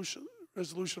resolution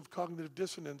of cognitive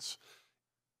dissonance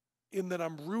in that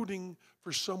I'm rooting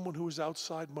for someone who is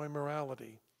outside my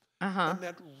morality. And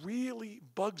that really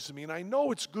bugs me. And I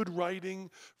know it's good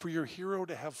writing for your hero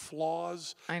to have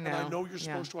flaws. I know. And I know you're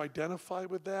supposed to identify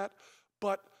with that.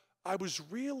 But I was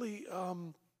really, I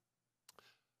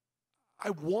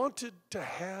wanted to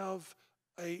have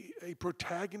a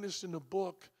protagonist in a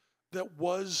book that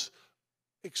was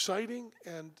exciting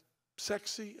and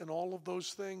sexy and all of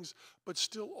those things, but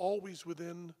still always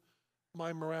within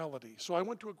my morality. So I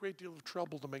went to a great deal of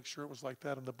trouble to make sure it was like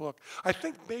that in the book. I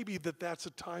think maybe that's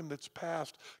a time that's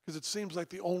passed, because it seems like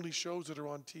the only shows that are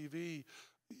on TV,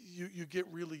 you get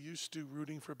really used to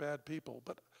rooting for bad people.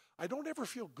 But I don't ever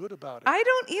feel good about it. I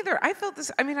don't either. I felt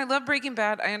this. I mean, I love Breaking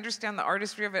Bad. I understand the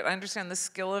artistry of it. I understand the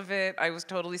skill of it. I was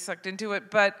totally sucked into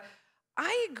it. But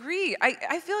I agree.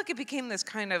 I feel like it became this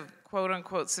kind of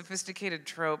quote-unquote sophisticated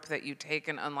trope that you take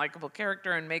an unlikable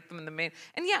character and make them in the main.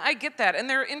 And yeah, I get that. And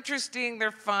they're interesting.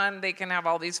 They're fun. They can have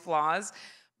all these flaws.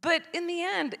 But in the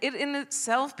end, it in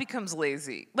itself becomes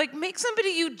lazy. Like, make somebody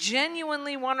you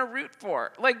genuinely want to root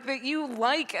for. Like, that you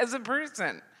like as a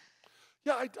person.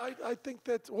 Yeah, I think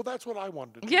that's what I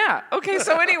wanted to do. Yeah. Okay.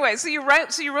 So anyway, so you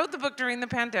wrote the book during the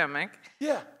pandemic.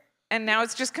 Yeah. And now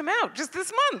it's just come out, just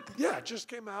this month. Yeah, it just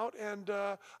came out, and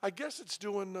I guess it's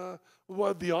doing,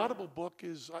 the Audible book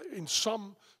is in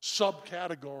some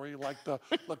subcategory, like the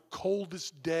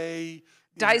coldest day.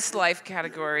 Dice Life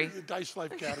category. Dice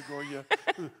Life category, yeah.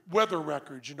 Weather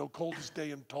records, coldest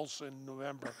day in Tulsa in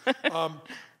November.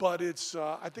 But it's,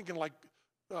 I think in like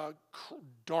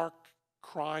dark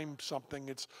crime something,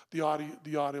 it's the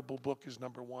Audible book is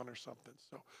 #1 or something.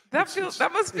 So that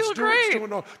must feel great.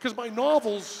 Because my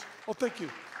novels, thank you.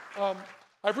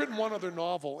 I've written one other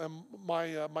novel, and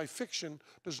my fiction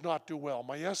does not do well.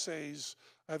 My essays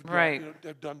have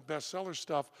done bestseller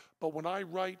stuff, but when I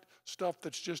write stuff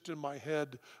that's just in my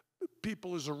head,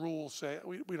 people as a rule say,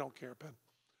 we don't care, Penn.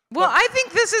 Well, I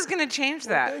think this is going to change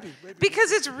that. Maybe.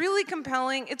 Because it's really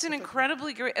compelling. It's an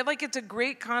incredibly great, it's a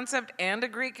great concept and a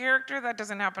great character. That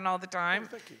doesn't happen all the time.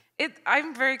 Thank you.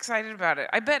 I'm very excited about it.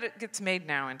 I bet it gets made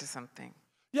now into something.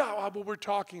 Yeah, well, we're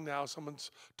talking now.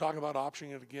 Someone's talking about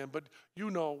optioning it again, but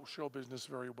you know show business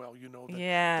very well. You know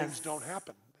that things don't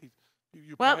happen.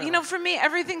 For me,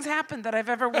 everything's happened that I've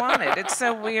ever wanted. It's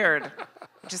so weird.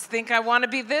 Just think I want to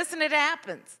be this, and it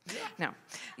happens. Yeah. No.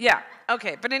 Yeah.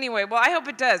 Okay. But anyway, well, I hope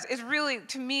it does. It's really,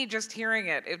 to me, just hearing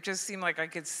it, it just seemed like I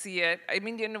could see it. I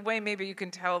mean, in a way, maybe you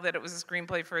can tell that it was a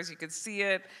screenplay first. You could see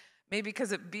it. Maybe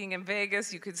because of being in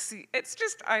Vegas, you could see. It's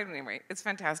just, anyway, it's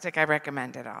fantastic. I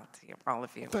recommend it all to you, all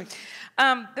of you. Thanks.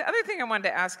 The other thing I wanted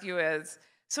to ask you is,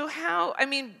 so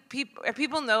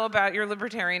people know about your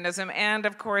libertarianism, and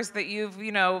of course that you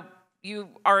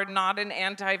are not an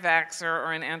anti-vaxxer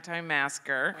or an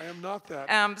anti-masker. I am not that.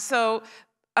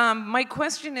 My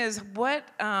question is, what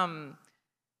are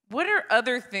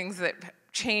other things that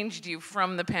changed you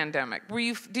from the pandemic?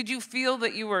 Did you feel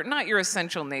that you were, not your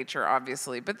essential nature,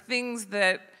 obviously, but things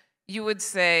that you would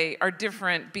say are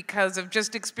different because of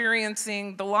just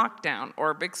experiencing the lockdown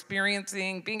or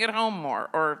experiencing being at home more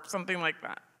or something like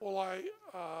that? Well,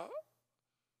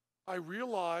 I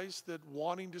realized that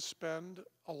wanting to spend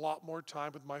a lot more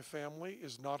time with my family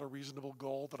is not a reasonable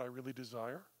goal that I really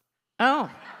desire. Oh,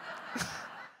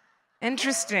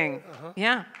 interesting.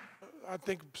 Yeah. I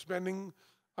think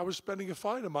I was spending a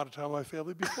fine amount of time with my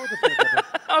family before the pandemic.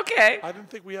 Okay. I didn't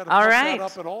think we had to put that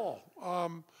up at all,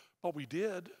 but we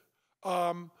did.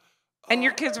 And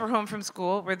your kids were home from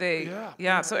school, were they?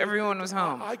 Yeah. So everyone was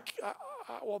home.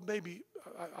 Maybe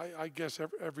I guess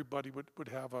everybody would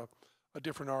have a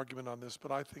different argument on this,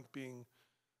 but I think being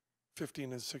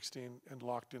 15 and 16 and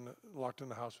locked in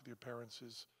the house with your parents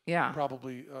is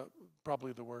probably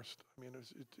the worst. I mean,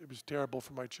 it was terrible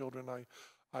for my children.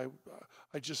 I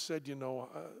just said, you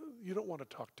don't want to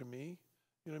talk to me.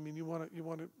 You know what I mean? You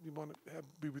want to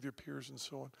be with your peers and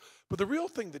so on. But the real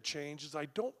thing that changed is I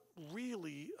don't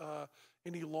really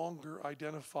any longer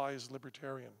identify as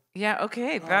libertarian. Yeah.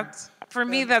 Okay. For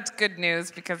me. That's good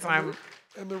news because I'm.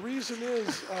 And the reason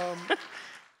is,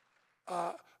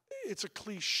 it's a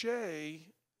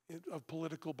cliche of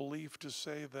political belief to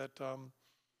say that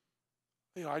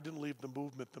I didn't leave the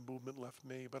movement left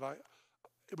me. But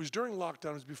it was during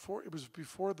lockdown, it was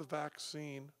before the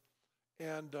vaccine,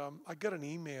 and I got an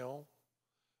email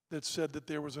that said that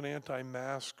there was an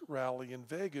anti-mask rally in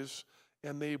Vegas,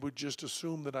 and they would just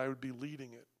assume that I would be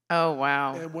leading it. Oh,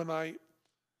 wow. And when I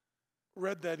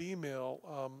read that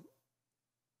email,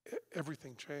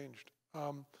 everything changed.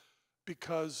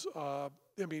 Because, I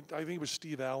think it was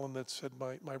Steve Allen that said,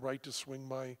 my right to swing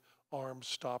my arm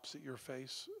stops at your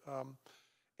face.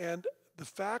 And the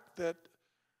fact that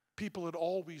people had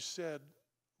always said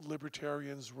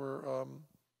libertarians were,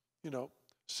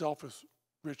 selfish,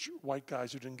 rich white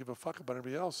guys who didn't give a fuck about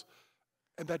anybody else,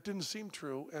 and that didn't seem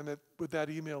true, and with that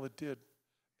email it did.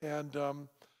 And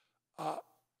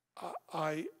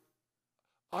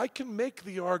I can make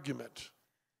the argument,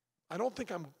 I don't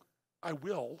think I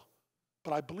will,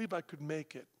 but I believe I could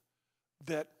make it,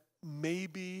 that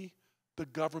maybe the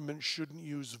government shouldn't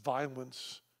use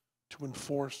violence to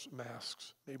enforce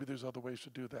masks. Maybe there's other ways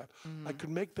to do that. Mm-hmm. I could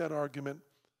make that argument.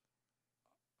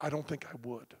 I don't think I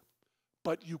would.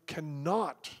 But you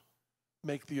cannot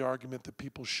make the argument that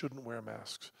people shouldn't wear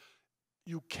masks.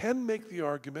 You can make the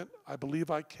argument, I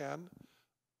believe I can,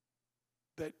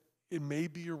 that it may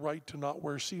be your right to not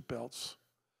wear seatbelts,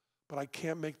 but I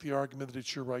can't make the argument that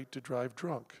it's your right to drive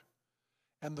drunk.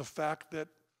 And the fact that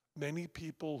many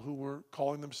people who were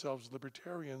calling themselves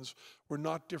libertarians were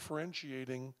not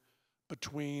differentiating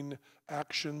between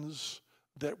actions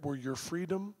that were your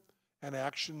freedom and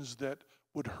actions that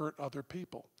would hurt other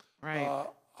people. Right.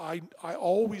 I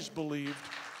always believed.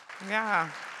 Yeah.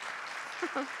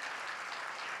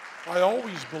 I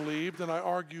always believed, and I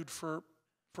argued for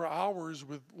hours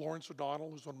with Lawrence O'Donnell,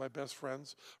 who's one of my best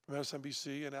friends from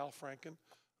SMBC, and Al Franken,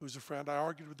 who's a friend. I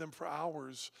argued with them for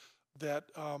hours that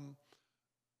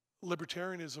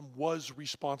libertarianism was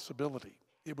responsibility.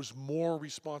 It was more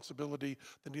responsibility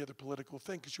than the other political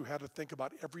thing, because you had to think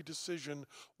about every decision,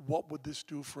 what would this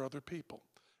do for other people,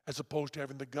 as opposed to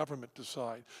having the government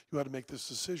decide. You had to make this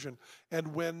decision.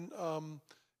 And when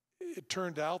it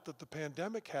turned out that the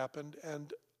pandemic happened,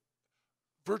 and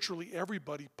virtually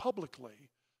everybody publicly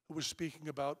who was speaking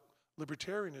about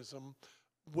libertarianism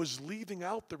was leaving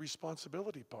out the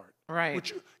responsibility part. Right.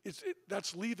 Which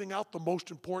that's leaving out the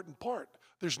most important part.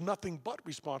 There's nothing but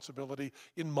responsibility,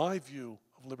 in my view,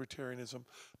 of libertarianism.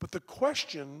 But the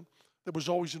question that was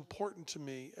always important to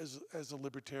me as a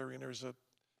libertarian or as a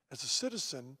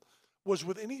citizen was,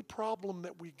 with any problem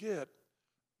that we get,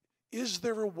 is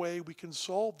there a way we can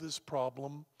solve this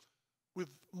problem with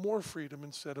more freedom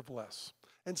instead of less?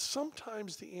 And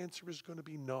sometimes the answer is going to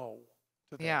be no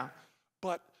to that. Yeah.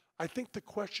 But I think the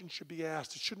question should be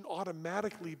asked. It shouldn't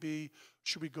automatically be,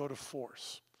 should we go to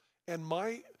force? And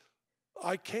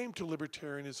I came to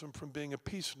libertarianism from being a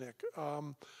peacenik.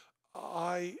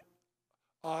 I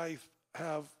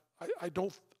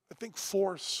think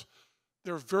force,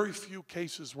 there are very few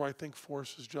cases where I think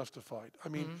force is justified. I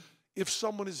mean, if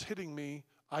someone is hitting me,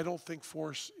 I don't think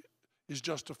force is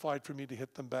justified for me to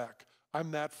hit them back. I'm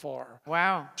that far.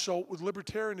 Wow. So with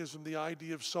libertarianism, the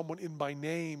idea of someone in my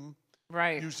name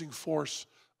using force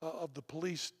of the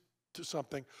police to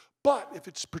something, but if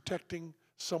it's protecting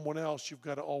someone else, you've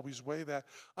got to always weigh that.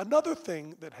 Another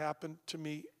thing that happened to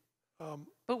me.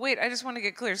 But wait, I just want to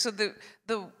get clear. So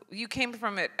you came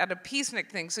from it at a peacenik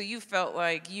thing, so you felt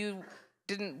like you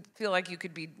didn't feel like you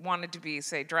could wanted to be,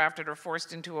 say, drafted or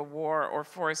forced into a war or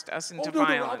forced us into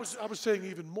violence. I was saying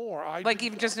even more.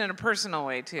 Even just in a personal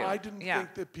way, too. I didn't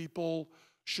think that people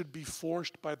should be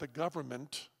forced by the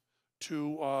government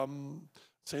to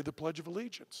say the Pledge of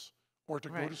Allegiance, or to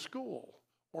go to school,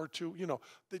 or to,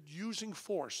 that using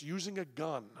force, using a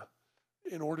gun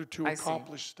in order to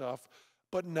accomplish stuff.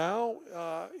 But now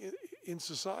in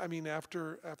society,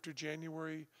 after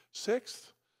January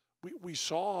 6th, we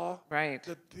saw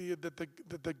that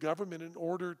the government, in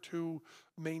order to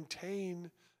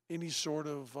maintain any sort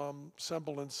of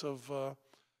semblance of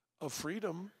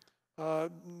freedom,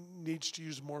 needs to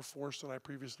use more force than I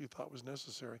previously thought was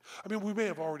necessary. We may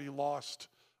have already lost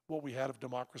what we had of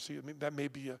democracy. That may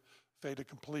be a fait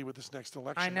accompli with this next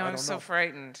election. I know, I'm so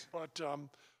frightened. But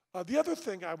the other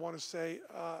thing I want to say,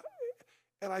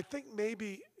 and I think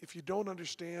maybe if you don't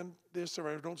understand this, or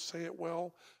I don't say it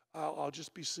well, I'll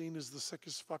just be seen as the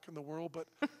sickest fuck in the world. But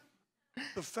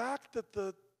the fact that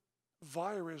the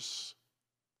virus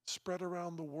spread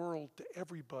around the world to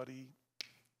everybody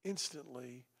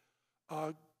instantly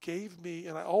gave me,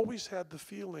 and I always had the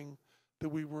feeling that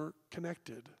we were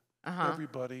connected,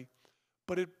 everybody.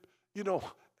 But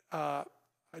I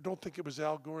don't think it was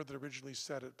Al Gore that originally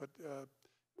said it, but it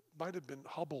might have been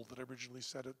Hubble that originally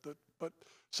said it, that but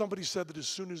somebody said that as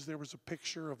soon as there was a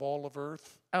picture of all of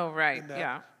Earth, Oh, right, and that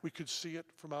yeah. we could see it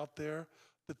from out there,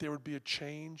 that there would be a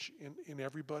change in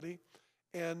everybody.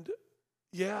 And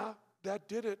yeah, that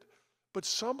did it. But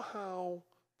somehow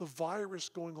the virus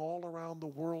going all around the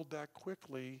world that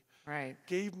quickly Right.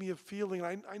 gave me a feeling,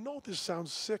 I know this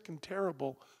sounds sick and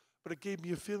terrible, but it gave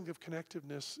me a feeling of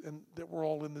connectiveness and that we're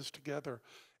all in this together.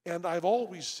 And I've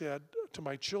always said to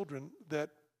my children that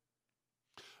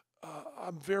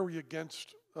I'm very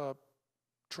against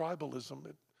tribalism.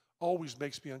 It always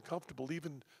makes me uncomfortable.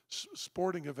 Even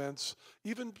sporting events,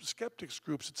 even skeptics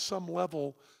groups at some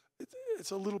level,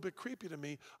 it's a little bit creepy to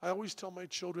me. I always tell my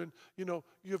children, you know,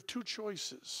 you have two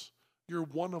choices. You're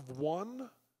one of one,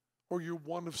 or you're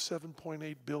one of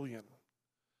 7.8 billion.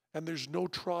 And there's no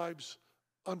tribes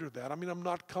under that. I mean, I'm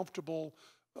not comfortable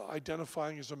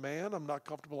identifying as a man. I'm not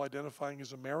comfortable identifying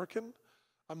as American.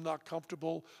 I'm not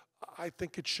comfortable. I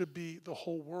think it should be the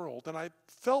whole world. And I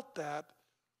felt that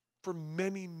for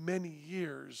many, many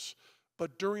years.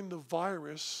 But during the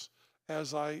virus,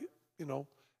 as I, you know,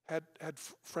 had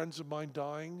friends of mine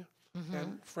dying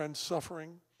and friends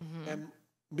suffering and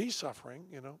me suffering,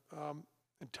 you know,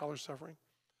 and Teller suffering,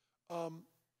 and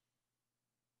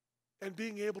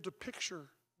being able to picture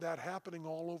that happening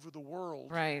all over the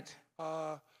world, Right.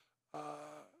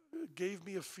 Gave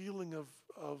me a feeling of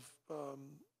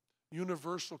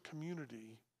universal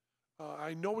community.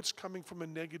 I know it's coming from a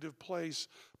negative place,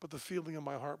 but the feeling in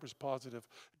my heart was positive.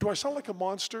 Do I sound like a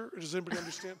monster? Or does anybody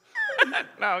understand?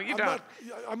 No, you don't.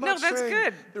 I'm No, not that's saying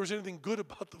good. there was anything good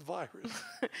about the virus.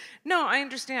 No, I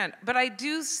understand. But I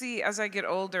do see, as I get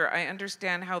older, I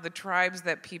understand how the tribes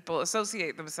that people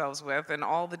associate themselves with and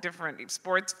all the different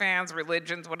sports fans,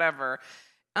 religions, whatever,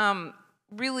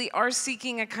 really are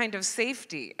seeking a kind of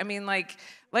safety. I mean, like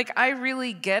I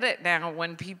really get it now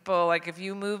when people, like if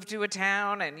you moved to a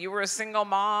town and you were a single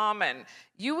mom and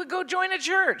you would go join a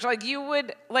church, like you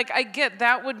would, like I get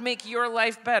that would make your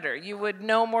life better. You would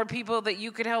know more people that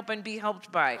you could help and be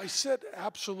helped by. I said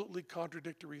absolutely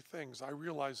contradictory things. I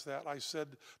realized that. I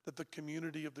said that the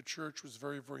community of the church was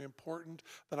very, very important.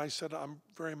 Then I said I'm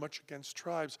very much against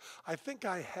tribes. I think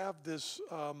I have this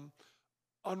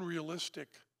unrealistic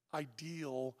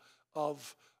ideal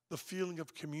of the feeling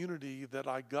of community that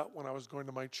I got when I was going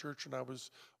to my church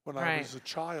when I was a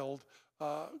child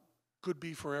could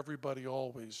be for everybody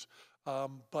always.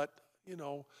 But you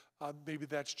know, maybe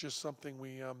that's just something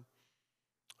we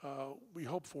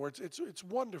hope for. It's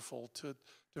wonderful to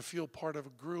feel part of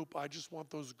a group. I just want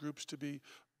those groups to be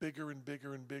bigger and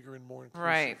bigger and bigger and more inclusive.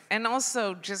 Right, and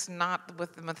also just not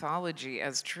with the mythology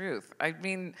as truth. I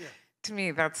mean. Yeah. To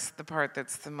me, that's the part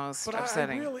that's the most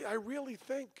upsetting. But I really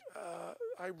think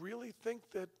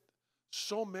that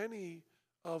so many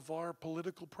of our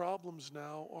political problems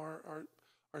now are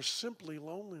simply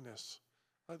loneliness.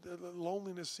 The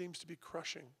loneliness seems to be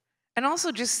crushing. And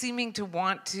also just seeming to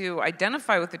want to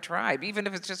identify with the tribe, even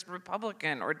if it's just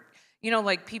Republican or, you know,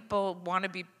 like people want to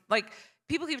be, like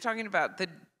people keep talking about the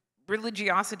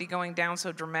religiosity going down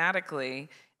so dramatically.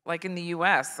 Like in the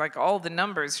US, like all the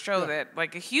numbers show that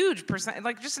like a huge percent,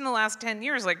 like just in the last 10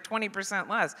 years, like 20%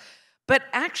 less. But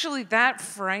actually that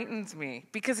frightens me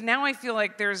because now I feel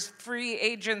like there's free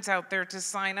agents out there to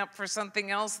sign up for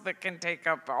something else that can take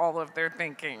up all of their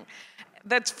thinking.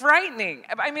 That's frightening.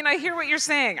 I mean, I hear what you're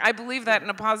saying. I believe that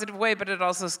in a positive way, but it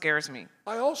also scares me.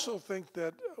 I also think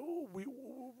that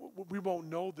we won't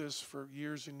know this for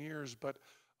years and years, but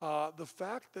the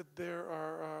fact that there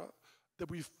are that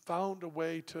we've found a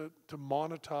way to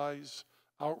monetize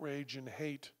outrage and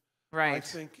hate, I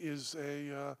think is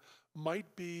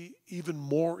might be even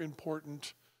more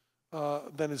important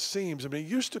than it seems. I mean, it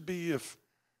used to be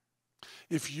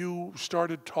if you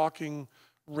started talking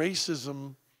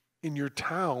racism in your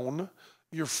town,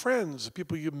 your friends,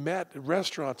 people you met at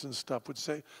restaurants and stuff would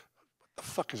say, "What the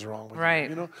fuck is wrong with you?"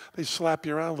 You know, they slap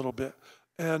you around a little bit.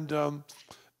 And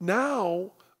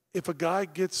now, if a guy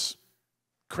gets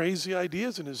crazy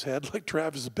ideas in his head, like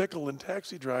Travis Bickle in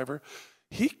Taxi Driver,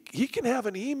 he can have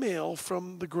an email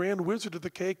from the Grand Wizard of the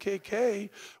KKK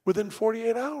within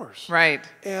 48 hours. Right.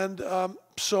 And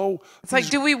so it's like,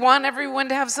 do we want everyone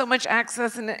to have so much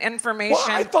access and information?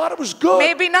 Well, I thought it was good.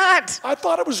 Maybe not. I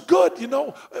thought it was good. You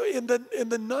know, in the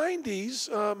 90s,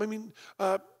 I mean,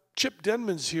 Chip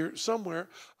Denman's here somewhere.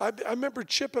 I remember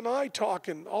Chip and I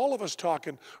talking, all of us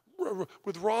talking,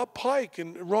 with Rob Pike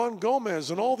and Ron Gomez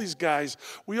and all these guys.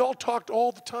 We all talked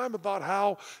all the time about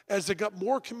how as they got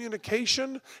more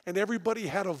communication and everybody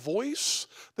had a voice,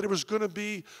 that it was going to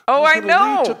be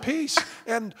lead to peace.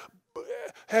 And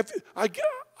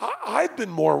I've been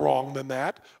more wrong than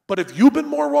that, but if you've been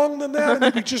more wrong than that, I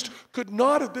mean, we just could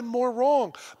not have been more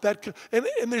wrong. And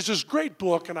there's this great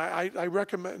book, and I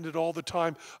recommend it all the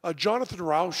time. Jonathan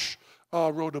Rauch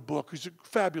wrote a book. He's a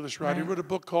fabulous writer. He wrote a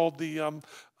book called The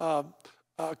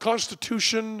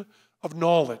Constitution of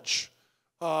Knowledge,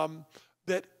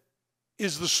 that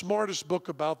is the smartest book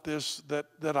about this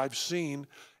that I've seen.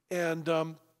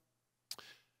 And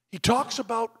he talks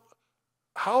about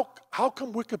how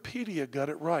come Wikipedia got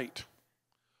it right.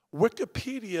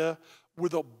 Wikipedia,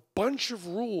 with a bunch of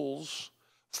rules,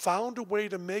 found a way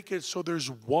to make it so there's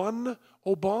one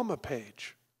Obama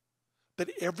page, that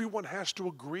everyone has to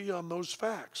agree on those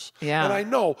facts. Yeah. And I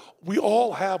know we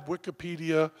all have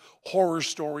Wikipedia horror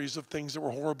stories of things that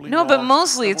were horribly No, wrong. but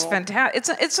mostly it's fantastic.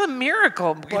 It's a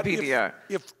miracle, Wikipedia.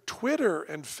 But if Twitter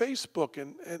and Facebook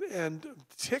and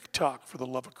TikTok, for the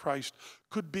love of Christ,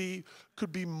 could be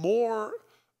more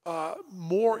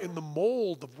in the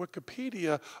mold of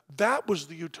Wikipedia, that was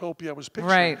the utopia I was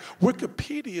picturing. Right.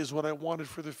 Wikipedia is what I wanted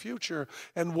for the future,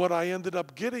 and what I ended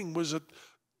up getting was a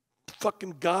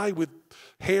fucking guy with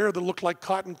hair that looked like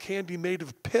cotton candy made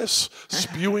of piss,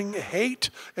 spewing hate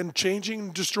and changing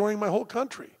and destroying my whole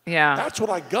country. Yeah. That's what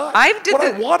I got. I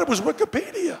wanted was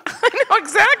Wikipedia. I know,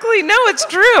 exactly. No, it's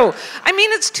true. I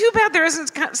mean, it's too bad there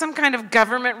isn't some kind of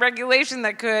government regulation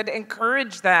that could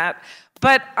encourage that.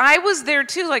 But I was there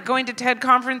too, like going to TED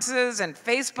conferences, and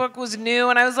Facebook was new,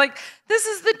 and I was like, this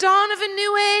is the dawn of a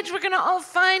new age. We're going to all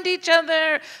find each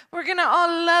other. We're going to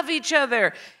all love each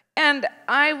other. And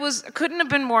couldn't have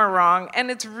been more wrong. And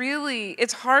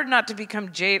it's hard not to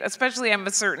become jaded, especially I'm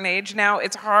a certain age now.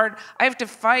 It's hard. I have to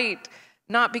fight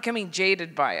not becoming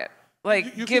jaded by it,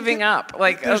 like giving up.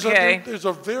 Like, okay. There's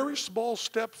a very small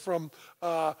step from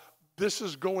this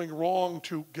is going wrong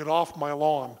to get off my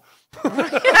lawn.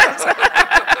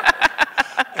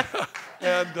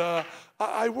 And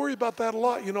I worry about that a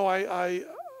lot. You know, I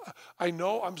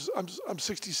know I'm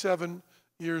 67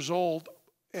 years old.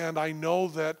 And I know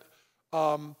that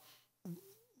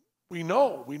we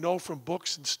know from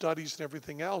books and studies and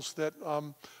everything else that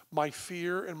my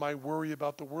fear and my worry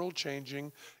about the world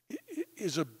changing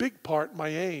is a big part my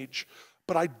age.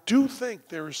 But I do think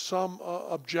there are some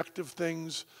objective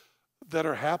things that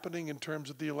are happening in terms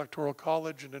of the Electoral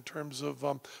College and in terms of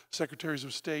secretaries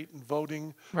of state and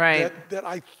voting, right, that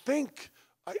I think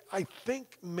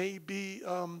may be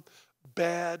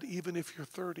bad even if you're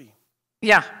 30.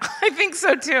 Yeah, I think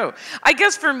so too. I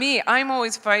guess for me, I'm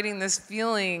always fighting this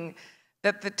feeling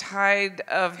that the tide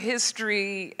of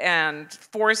history and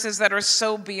forces that are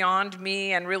so beyond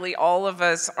me and really all of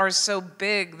us are so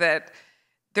big that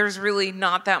there's really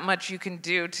not that much you can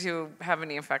do to have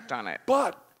any effect on it.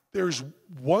 But there's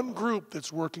one group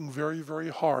that's working very, very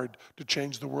hard to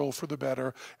change the world for the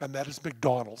better, and that is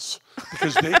McDonald's.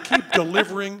 Because they keep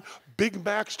delivering Big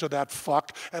Macs to that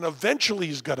fuck, and eventually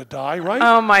he's got to die, right?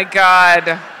 Oh my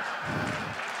God.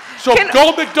 So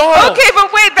go McDonald's. Okay,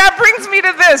 but wait, that brings me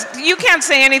to this. You can't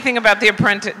say anything about The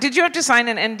Apprentice. Did you have to sign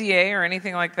an NDA or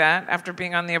anything like that after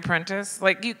being on The Apprentice?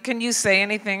 Like, can you say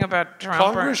anything about Trump?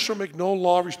 Congress shall make no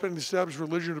law respecting the established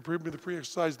religion or prohibiting the free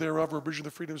exercise thereof or abridging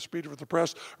the freedom of speech of the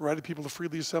press or right of people to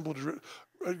freely assemble to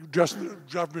address the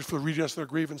government for the redress of their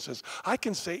grievances. I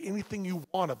can say anything you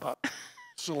want about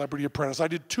Celebrity Apprentice. I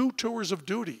did 2 tours of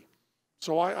duty.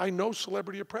 So I know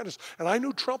Celebrity Apprentice. And I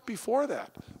knew Trump before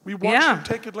that. We watched him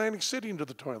take Atlantic City into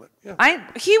the toilet. Yeah.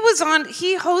 He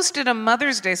hosted a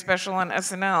Mother's Day special on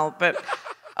SNL, but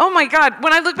oh my God,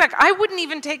 when I look back, I wouldn't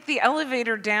even take the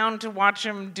elevator down to watch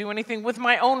him do anything with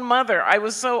my own mother. I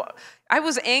was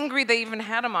angry they even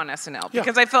had him on SNL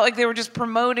because I felt like they were just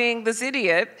promoting this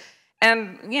idiot.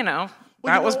 And,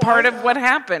 that was part of what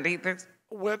happened.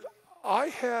 When I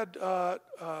had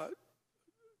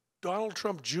Donald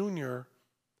Trump Jr.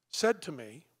 said to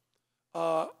me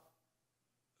that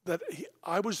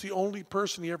I was the only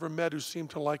person he ever met who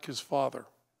seemed to like his father.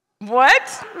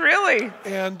 What? Really?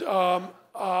 And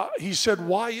he said,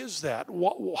 why is that?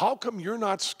 How come you're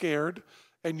not scared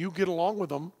and you get along with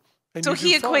them? And so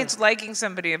he equates liking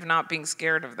somebody of not being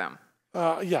scared of them.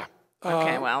 Yeah.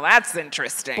 Okay, well, that's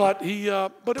interesting. But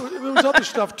but it was other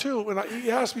stuff too. And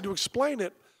he asked me to explain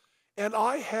it. And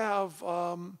I have,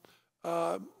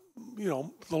 the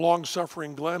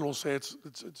long-suffering Glenn will say it's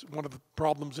one of the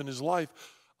problems in his life.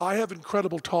 I have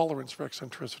incredible tolerance for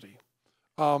eccentricity.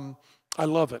 I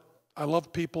love it. I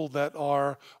love people that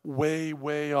are way,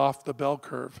 way off the bell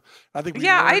curve. I think.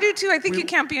 I do too. I think you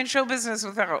can't be in show business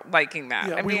without liking that.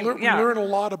 Yeah, we learn a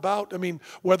lot about.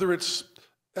 Whether it's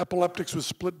epileptics with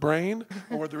split brain,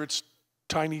 or whether it's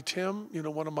Tiny Tim, you know,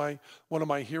 one of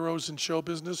my heroes in show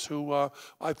business, who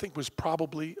I think was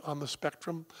probably on the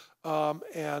spectrum.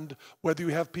 And whether you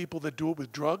have people that do it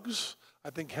with drugs, I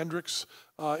think Hendrix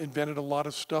invented a lot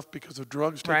of stuff because of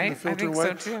drugs taking the filter away.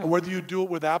 So too. Or whether you do it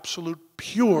with absolute,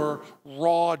 pure,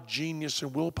 raw genius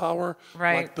and willpower,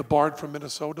 like the bard from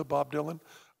Minnesota, Bob Dylan.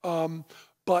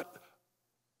 But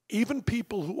even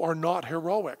people who are not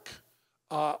heroic,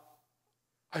 I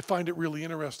find it really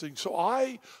interesting. So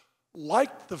I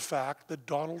liked the fact that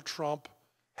Donald Trump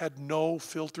had no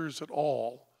filters at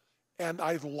all. And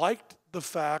I liked the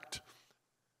fact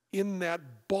in that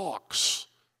box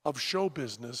of show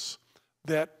business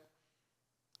that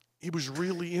he was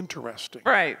really interesting.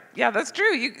 Right. Yeah, that's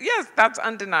true. Yes, that's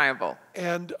undeniable.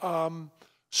 And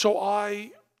so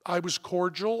I was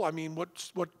cordial. I mean, what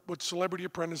Celebrity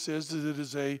Apprentice is it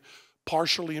is a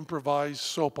partially improvised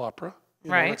soap opera.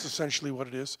 You know, that's essentially what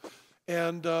it is.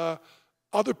 And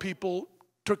other people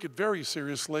took it very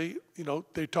seriously. You know,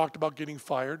 they talked about getting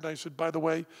fired. And I said, by the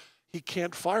way, he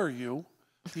can't fire you.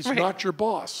 He's not your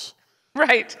boss.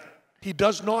 Right. He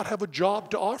does not have a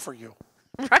job to offer you.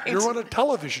 Right. You're on a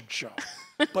television show.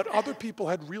 But other people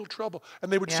had real trouble.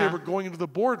 And they would say, we're going into the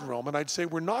boardroom. And I'd say,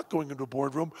 we're not going into a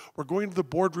boardroom. We're going to the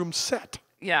boardroom set.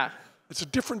 Yeah. It's a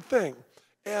different thing.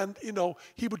 And, you know,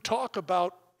 he would talk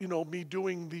about, you know, me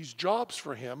doing these jobs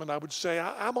for him. And I would say,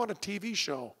 I'm on a TV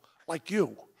show like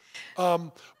you.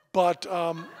 I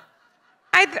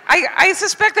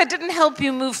suspect that didn't help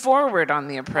you move forward on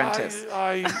The Apprentice.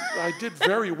 I did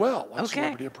very well on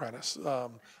Celebrity Apprentice.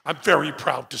 I'm very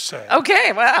proud to say.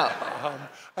 Okay, wow.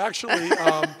 Actually,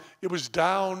 it was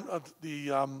down,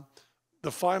 the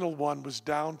final one was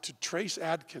down to Trace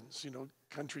Adkins, you know,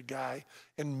 country guy,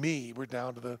 and me. We're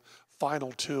down to the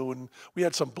final two, and we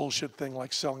had some bullshit thing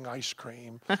like selling ice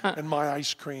cream, and my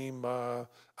ice cream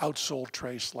outsold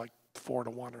Trace like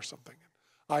 4-1 or something.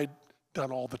 I'd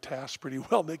done all the tasks pretty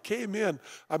well. They came in.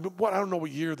 I don't know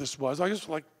what year this was. I guess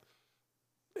like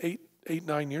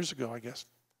 9 years ago, I guess.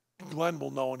 Glenn will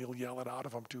know, and he'll yell it out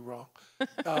if I'm too wrong.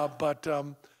 But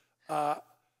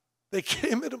they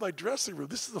came into my dressing room.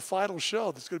 This is the final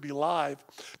show that's going to be live.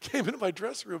 Came into my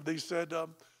dressing room. They said,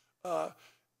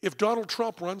 if Donald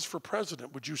Trump runs for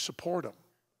president, would you support him?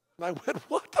 And I went,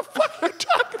 what the fuck are you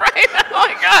talking about? Oh,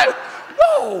 my God.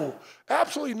 No,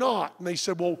 absolutely not. And they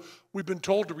said, well, we've been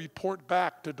told to report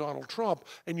back to Donald Trump,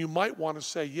 and you might want to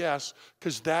say yes,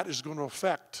 because that is going to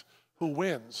affect who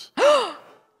wins.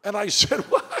 And I said,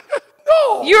 what?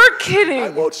 No. You're kidding. I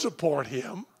won't support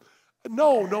him.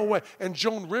 No, no way. And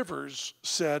Joan Rivers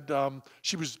said,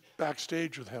 she was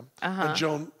backstage with him, and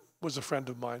Joan was a friend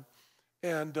of mine.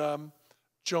 And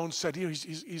Joan said, you know,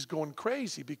 he's going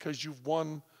crazy because you've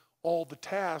won all the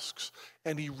tasks,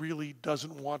 and he really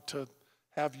doesn't want to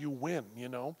have you win, you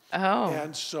know? Oh.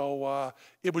 And so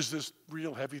it was this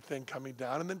real heavy thing coming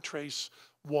down, and then Trace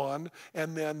won,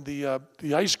 and then the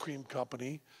ice cream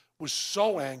company was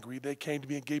so angry, they came to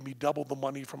me and gave me double the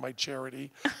money for my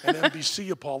charity, and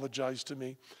NBC apologized to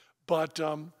me. But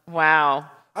wow.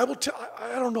 I will tell.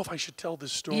 I don't know if I should tell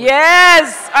this story.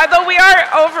 Yes, although we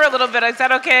are over a little bit. Is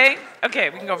that okay? Okay,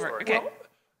 we can go for it. Okay. Well,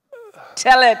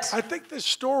 tell it. I think this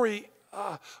story,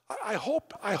 I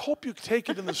hope you take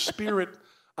it in the spirit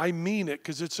I mean it,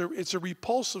 because it's a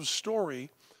repulsive story.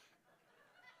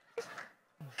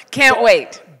 Can't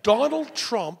wait. Donald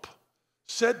Trump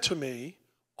said to me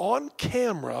on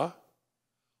camera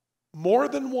more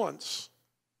than once,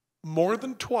 more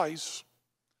than twice,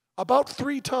 about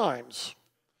 3 times,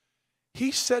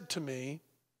 he said to me,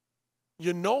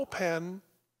 you know, Penn,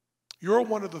 you're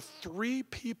one of the 3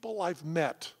 people I've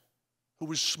met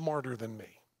who is smarter than me.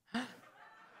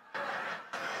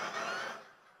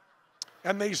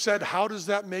 And they said, how does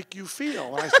that make you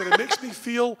feel? And I said, it makes me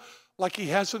feel like he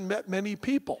hasn't met many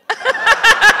people.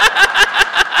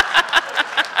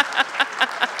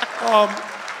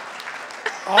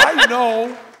 I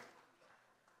know,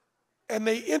 and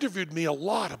they interviewed me a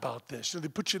lot about this. And they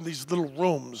put you in these little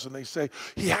rooms, and they say,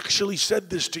 he actually said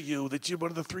this to you, that you're one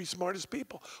of the 3 smartest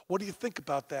people. What do you think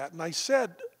about that? And I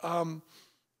said, I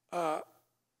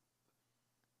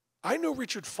know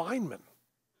Richard Feynman.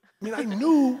 I mean, I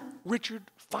knew Richard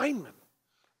Feynman.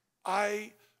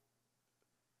 I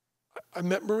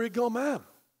met Marie Gilman.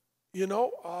 You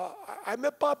know, I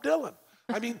met Bob Dylan.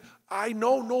 I mean, I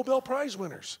know Nobel Prize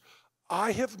winners.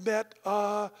 I have met,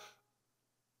 well,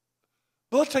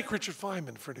 let's take Richard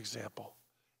Feynman for an example.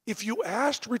 If you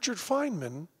asked Richard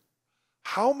Feynman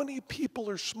how many people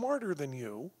are smarter than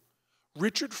you,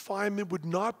 Richard Feynman would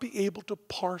not be able to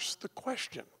parse the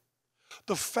question.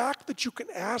 The fact that you can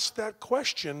ask that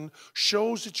question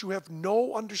shows that you have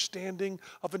no understanding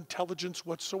of intelligence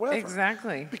whatsoever.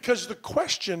 Exactly. Because the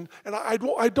question, and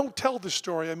I don't tell this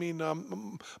story. I mean,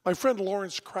 my friend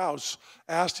Lawrence Krauss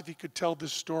asked if he could tell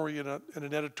this story in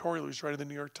an editorial he was writing in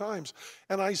the New York Times.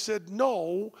 And I said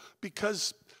no,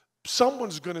 because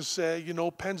someone's going to say, you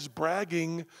know, Penn's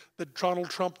bragging that Donald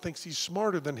Trump thinks he's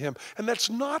smarter than him. And that's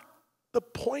not the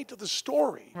point of the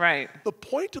story. Right. The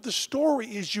point of the story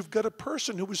is you've got a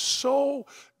person who is so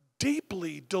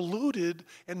deeply deluded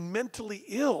and mentally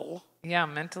ill. Yeah,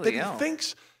 mentally that ill. He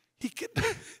thinks he can.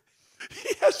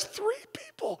 He has 3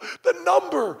 people. The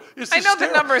number is hysterical. I know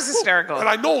the number is hysterical. And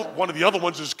I know one of the other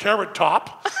ones is Carrot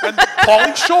Top and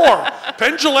Pauly Shore.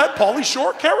 Penn Jillette, Pauly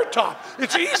Shore, Carrot Top.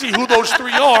 It's easy who those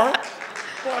 3 are.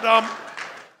 But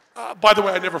by the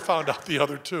way, I never found out the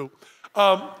other 2.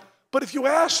 But if you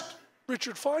asked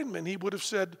Richard Feynman, he would have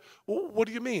said, well, what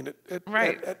do you mean?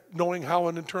 At knowing how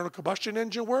an internal combustion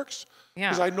engine works? Yeah.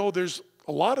 Because I know there's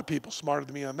a lot of people smarter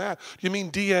than me on that. Do you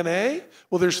mean DNA?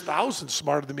 Well, there's thousands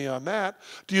smarter than me on that.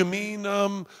 Do you mean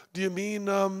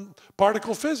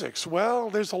particle physics?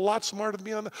 Well, there's a lot smarter than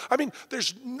me on that. I mean,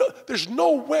 there's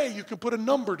no way you can put a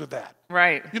number to that.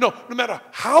 Right. You know, no matter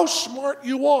how smart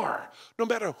you are, no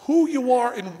matter who you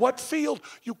are in what field,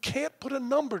 you can't put a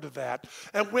number to that.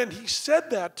 And when he said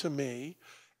that to me,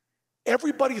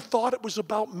 everybody thought it was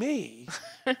about me,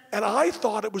 and I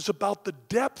thought it was about the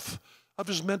depth of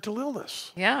his mental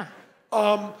illness. Yeah.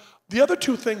 The other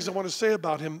 2 things I want to say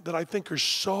about him that I think are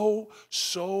so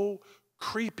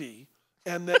creepy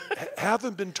and that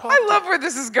haven't been talked about. I love where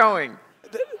this is going.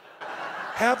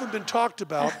 Haven't been talked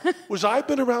about was I've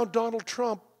been around Donald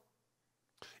Trump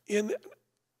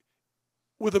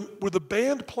with a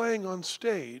band playing on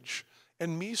stage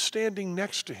and me standing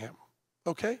next to him,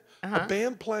 okay? A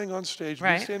band playing on stage,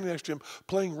 me standing next to him,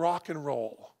 playing rock and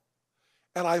roll.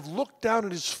 And I've looked down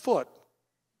at his foot,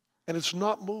 and it's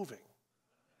not moving.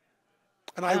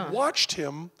 And I watched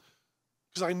him,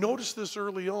 because I noticed this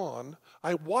early on,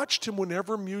 I watched him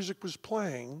whenever music was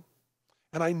playing,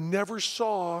 and I never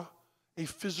saw a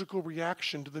physical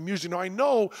reaction to the music. Now, I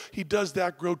know he does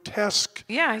that grotesque,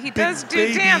 yeah, he does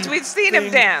do dance. We've seen him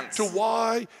dance. To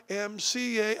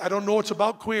YMCA. I don't know what's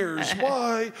about queers.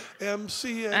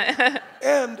 YMCA.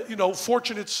 And, you know,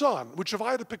 Fortunate Son, which if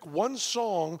I had to pick one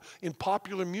song in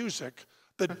popular music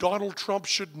that Donald Trump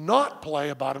should not play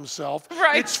about himself,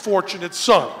 it's Fortunate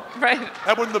Son. Right.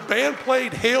 And when the band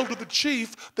played Hail to the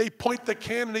Chief, they point the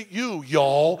cannon at you,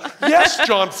 y'all. Yes,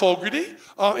 John Fogerty.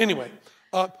 Anyway.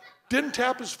 Didn't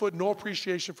tap his foot, no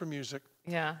appreciation for music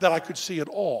that I could see at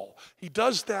all. He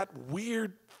does that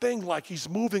weird thing like he's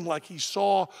moving like he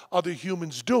saw other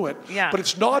humans do it, but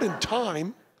it's not in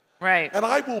time. Right. And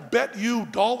I will bet you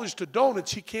dollars to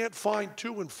donuts he can't find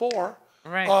 2 and 4.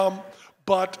 Right.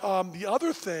 But the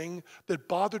other thing that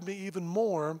bothered me even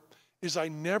more is I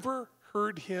never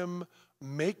heard him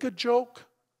make a joke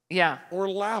or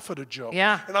laugh at a joke.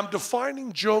 Yeah. And I'm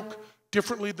defining joke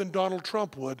differently than Donald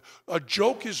Trump would. A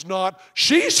joke is not,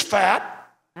 she's fat.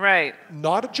 Right.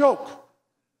 Not a joke.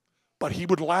 But he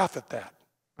would laugh at that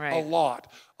a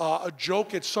lot. A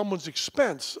joke at someone's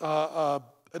expense, an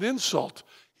insult,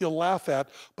 he'll laugh at.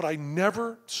 But I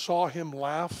never saw him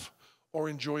laugh or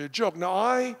enjoy a joke. Now,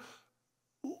 I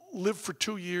lived for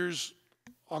 2 years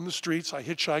on the streets. I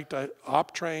hitchhiked, I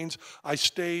hopped trains. I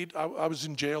stayed, I was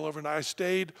in jail overnight. I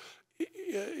stayed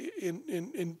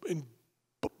in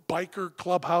biker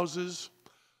clubhouses.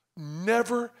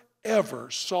 Never,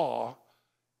 ever saw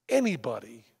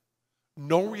anybody,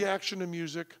 no reaction to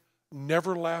music,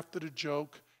 never laughed at a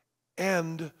joke,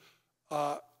 and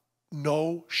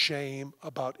no shame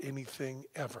about anything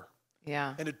ever.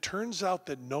 Yeah. And it turns out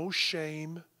that no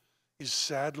shame is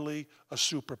sadly a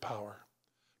superpower.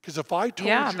 Because if I told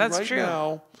you right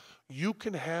now, you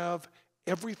can have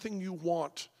everything you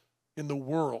want in the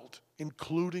world,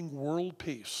 including world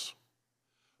peace,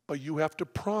 but you have to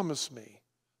promise me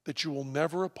that you will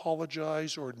never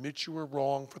apologize or admit you were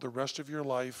wrong for the rest of your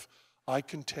life, I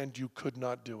contend you could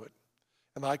not do it.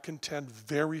 And I contend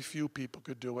very few people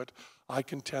could do it. I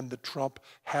contend that Trump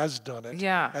has done it.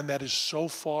 Yeah. And that is so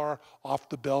far off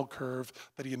the bell curve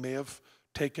that he may have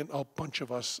taken a bunch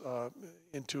of us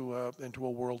into a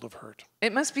world of hurt.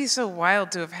 It must be so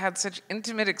wild to have had such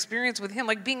intimate experience with him,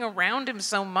 like being around him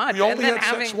so much. We only had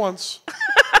sex once.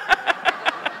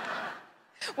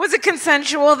 Was it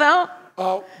consensual, though?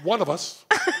 One of us.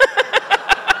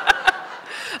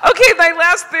 Okay, my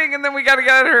last thing, and then we got to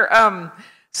get her.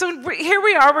 So here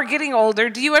we are, we're getting older.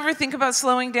 Do you ever think about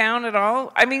slowing down at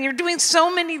all? I mean, you're doing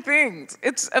so many things.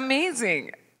 It's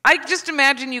amazing. I just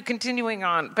imagine you continuing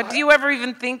on. But do you ever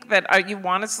even think that you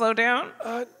want to slow down?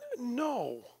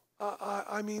 No.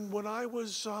 I mean, when I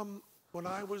was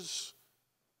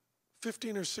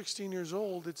 15 or 16 years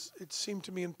old, it seemed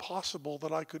to me impossible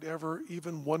that I could ever,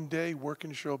 even one day, work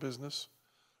in show business.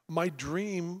 My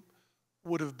dream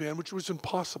would have been, which was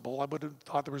impossible, I would have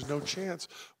thought there was no chance,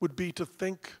 would be to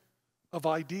think of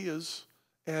ideas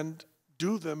and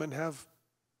do them and have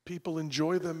people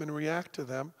enjoy them and react to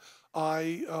them.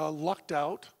 I lucked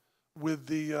out with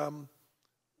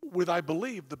I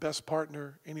believe, the best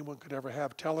partner anyone could ever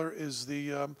have. Teller is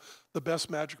the best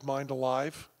magic mind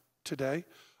alive today.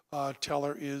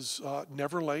 Teller is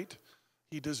never late.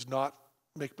 He does not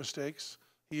make mistakes.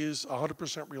 He is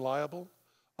 100% reliable.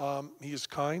 He is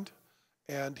kind,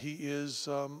 and he is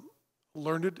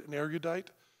learned and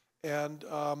erudite. And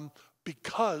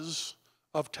because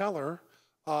of Teller,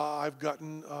 I've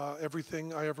gotten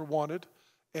everything I ever wanted.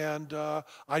 And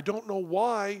I don't know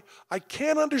why. I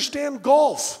can't understand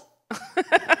golf.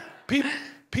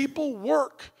 People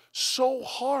work so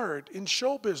hard in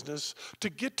show business to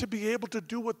get to be able to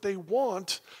do what they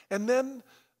want, and then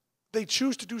they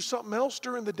choose to do something else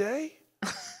during the day.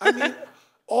 I mean,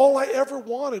 all I ever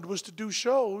wanted was to do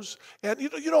shows. And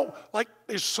you know, like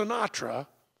there's Sinatra,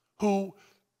 who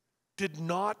did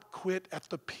not quit at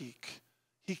the peak.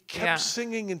 He kept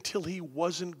singing until he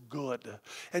wasn't good.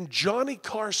 And Johnny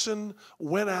Carson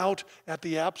went out at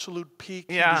the absolute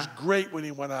peak. He was great when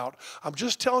he went out. I'm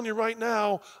just telling you right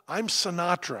now, I'm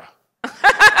Sinatra.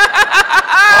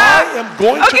 I am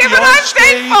going to be on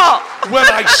stage when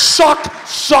I suck.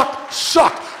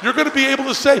 You're going to be able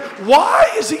to say, why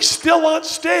is he still on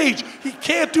stage? He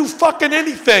can't do fucking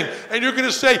anything. And you're going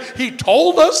to say, he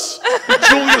told us,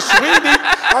 Julia Sweeney.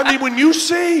 I mean, when you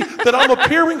see that I'm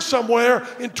appearing somewhere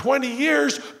in 20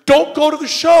 years, don't go to the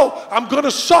show. I'm going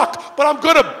to suck, but I'm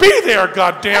going to be there,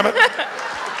 goddammit.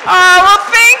 Oh, well,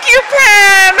 thank you,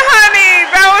 Penn, honey.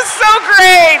 That was so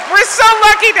great. We're so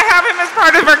lucky to have him as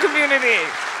part of our community.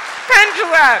 Penn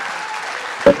Jillette.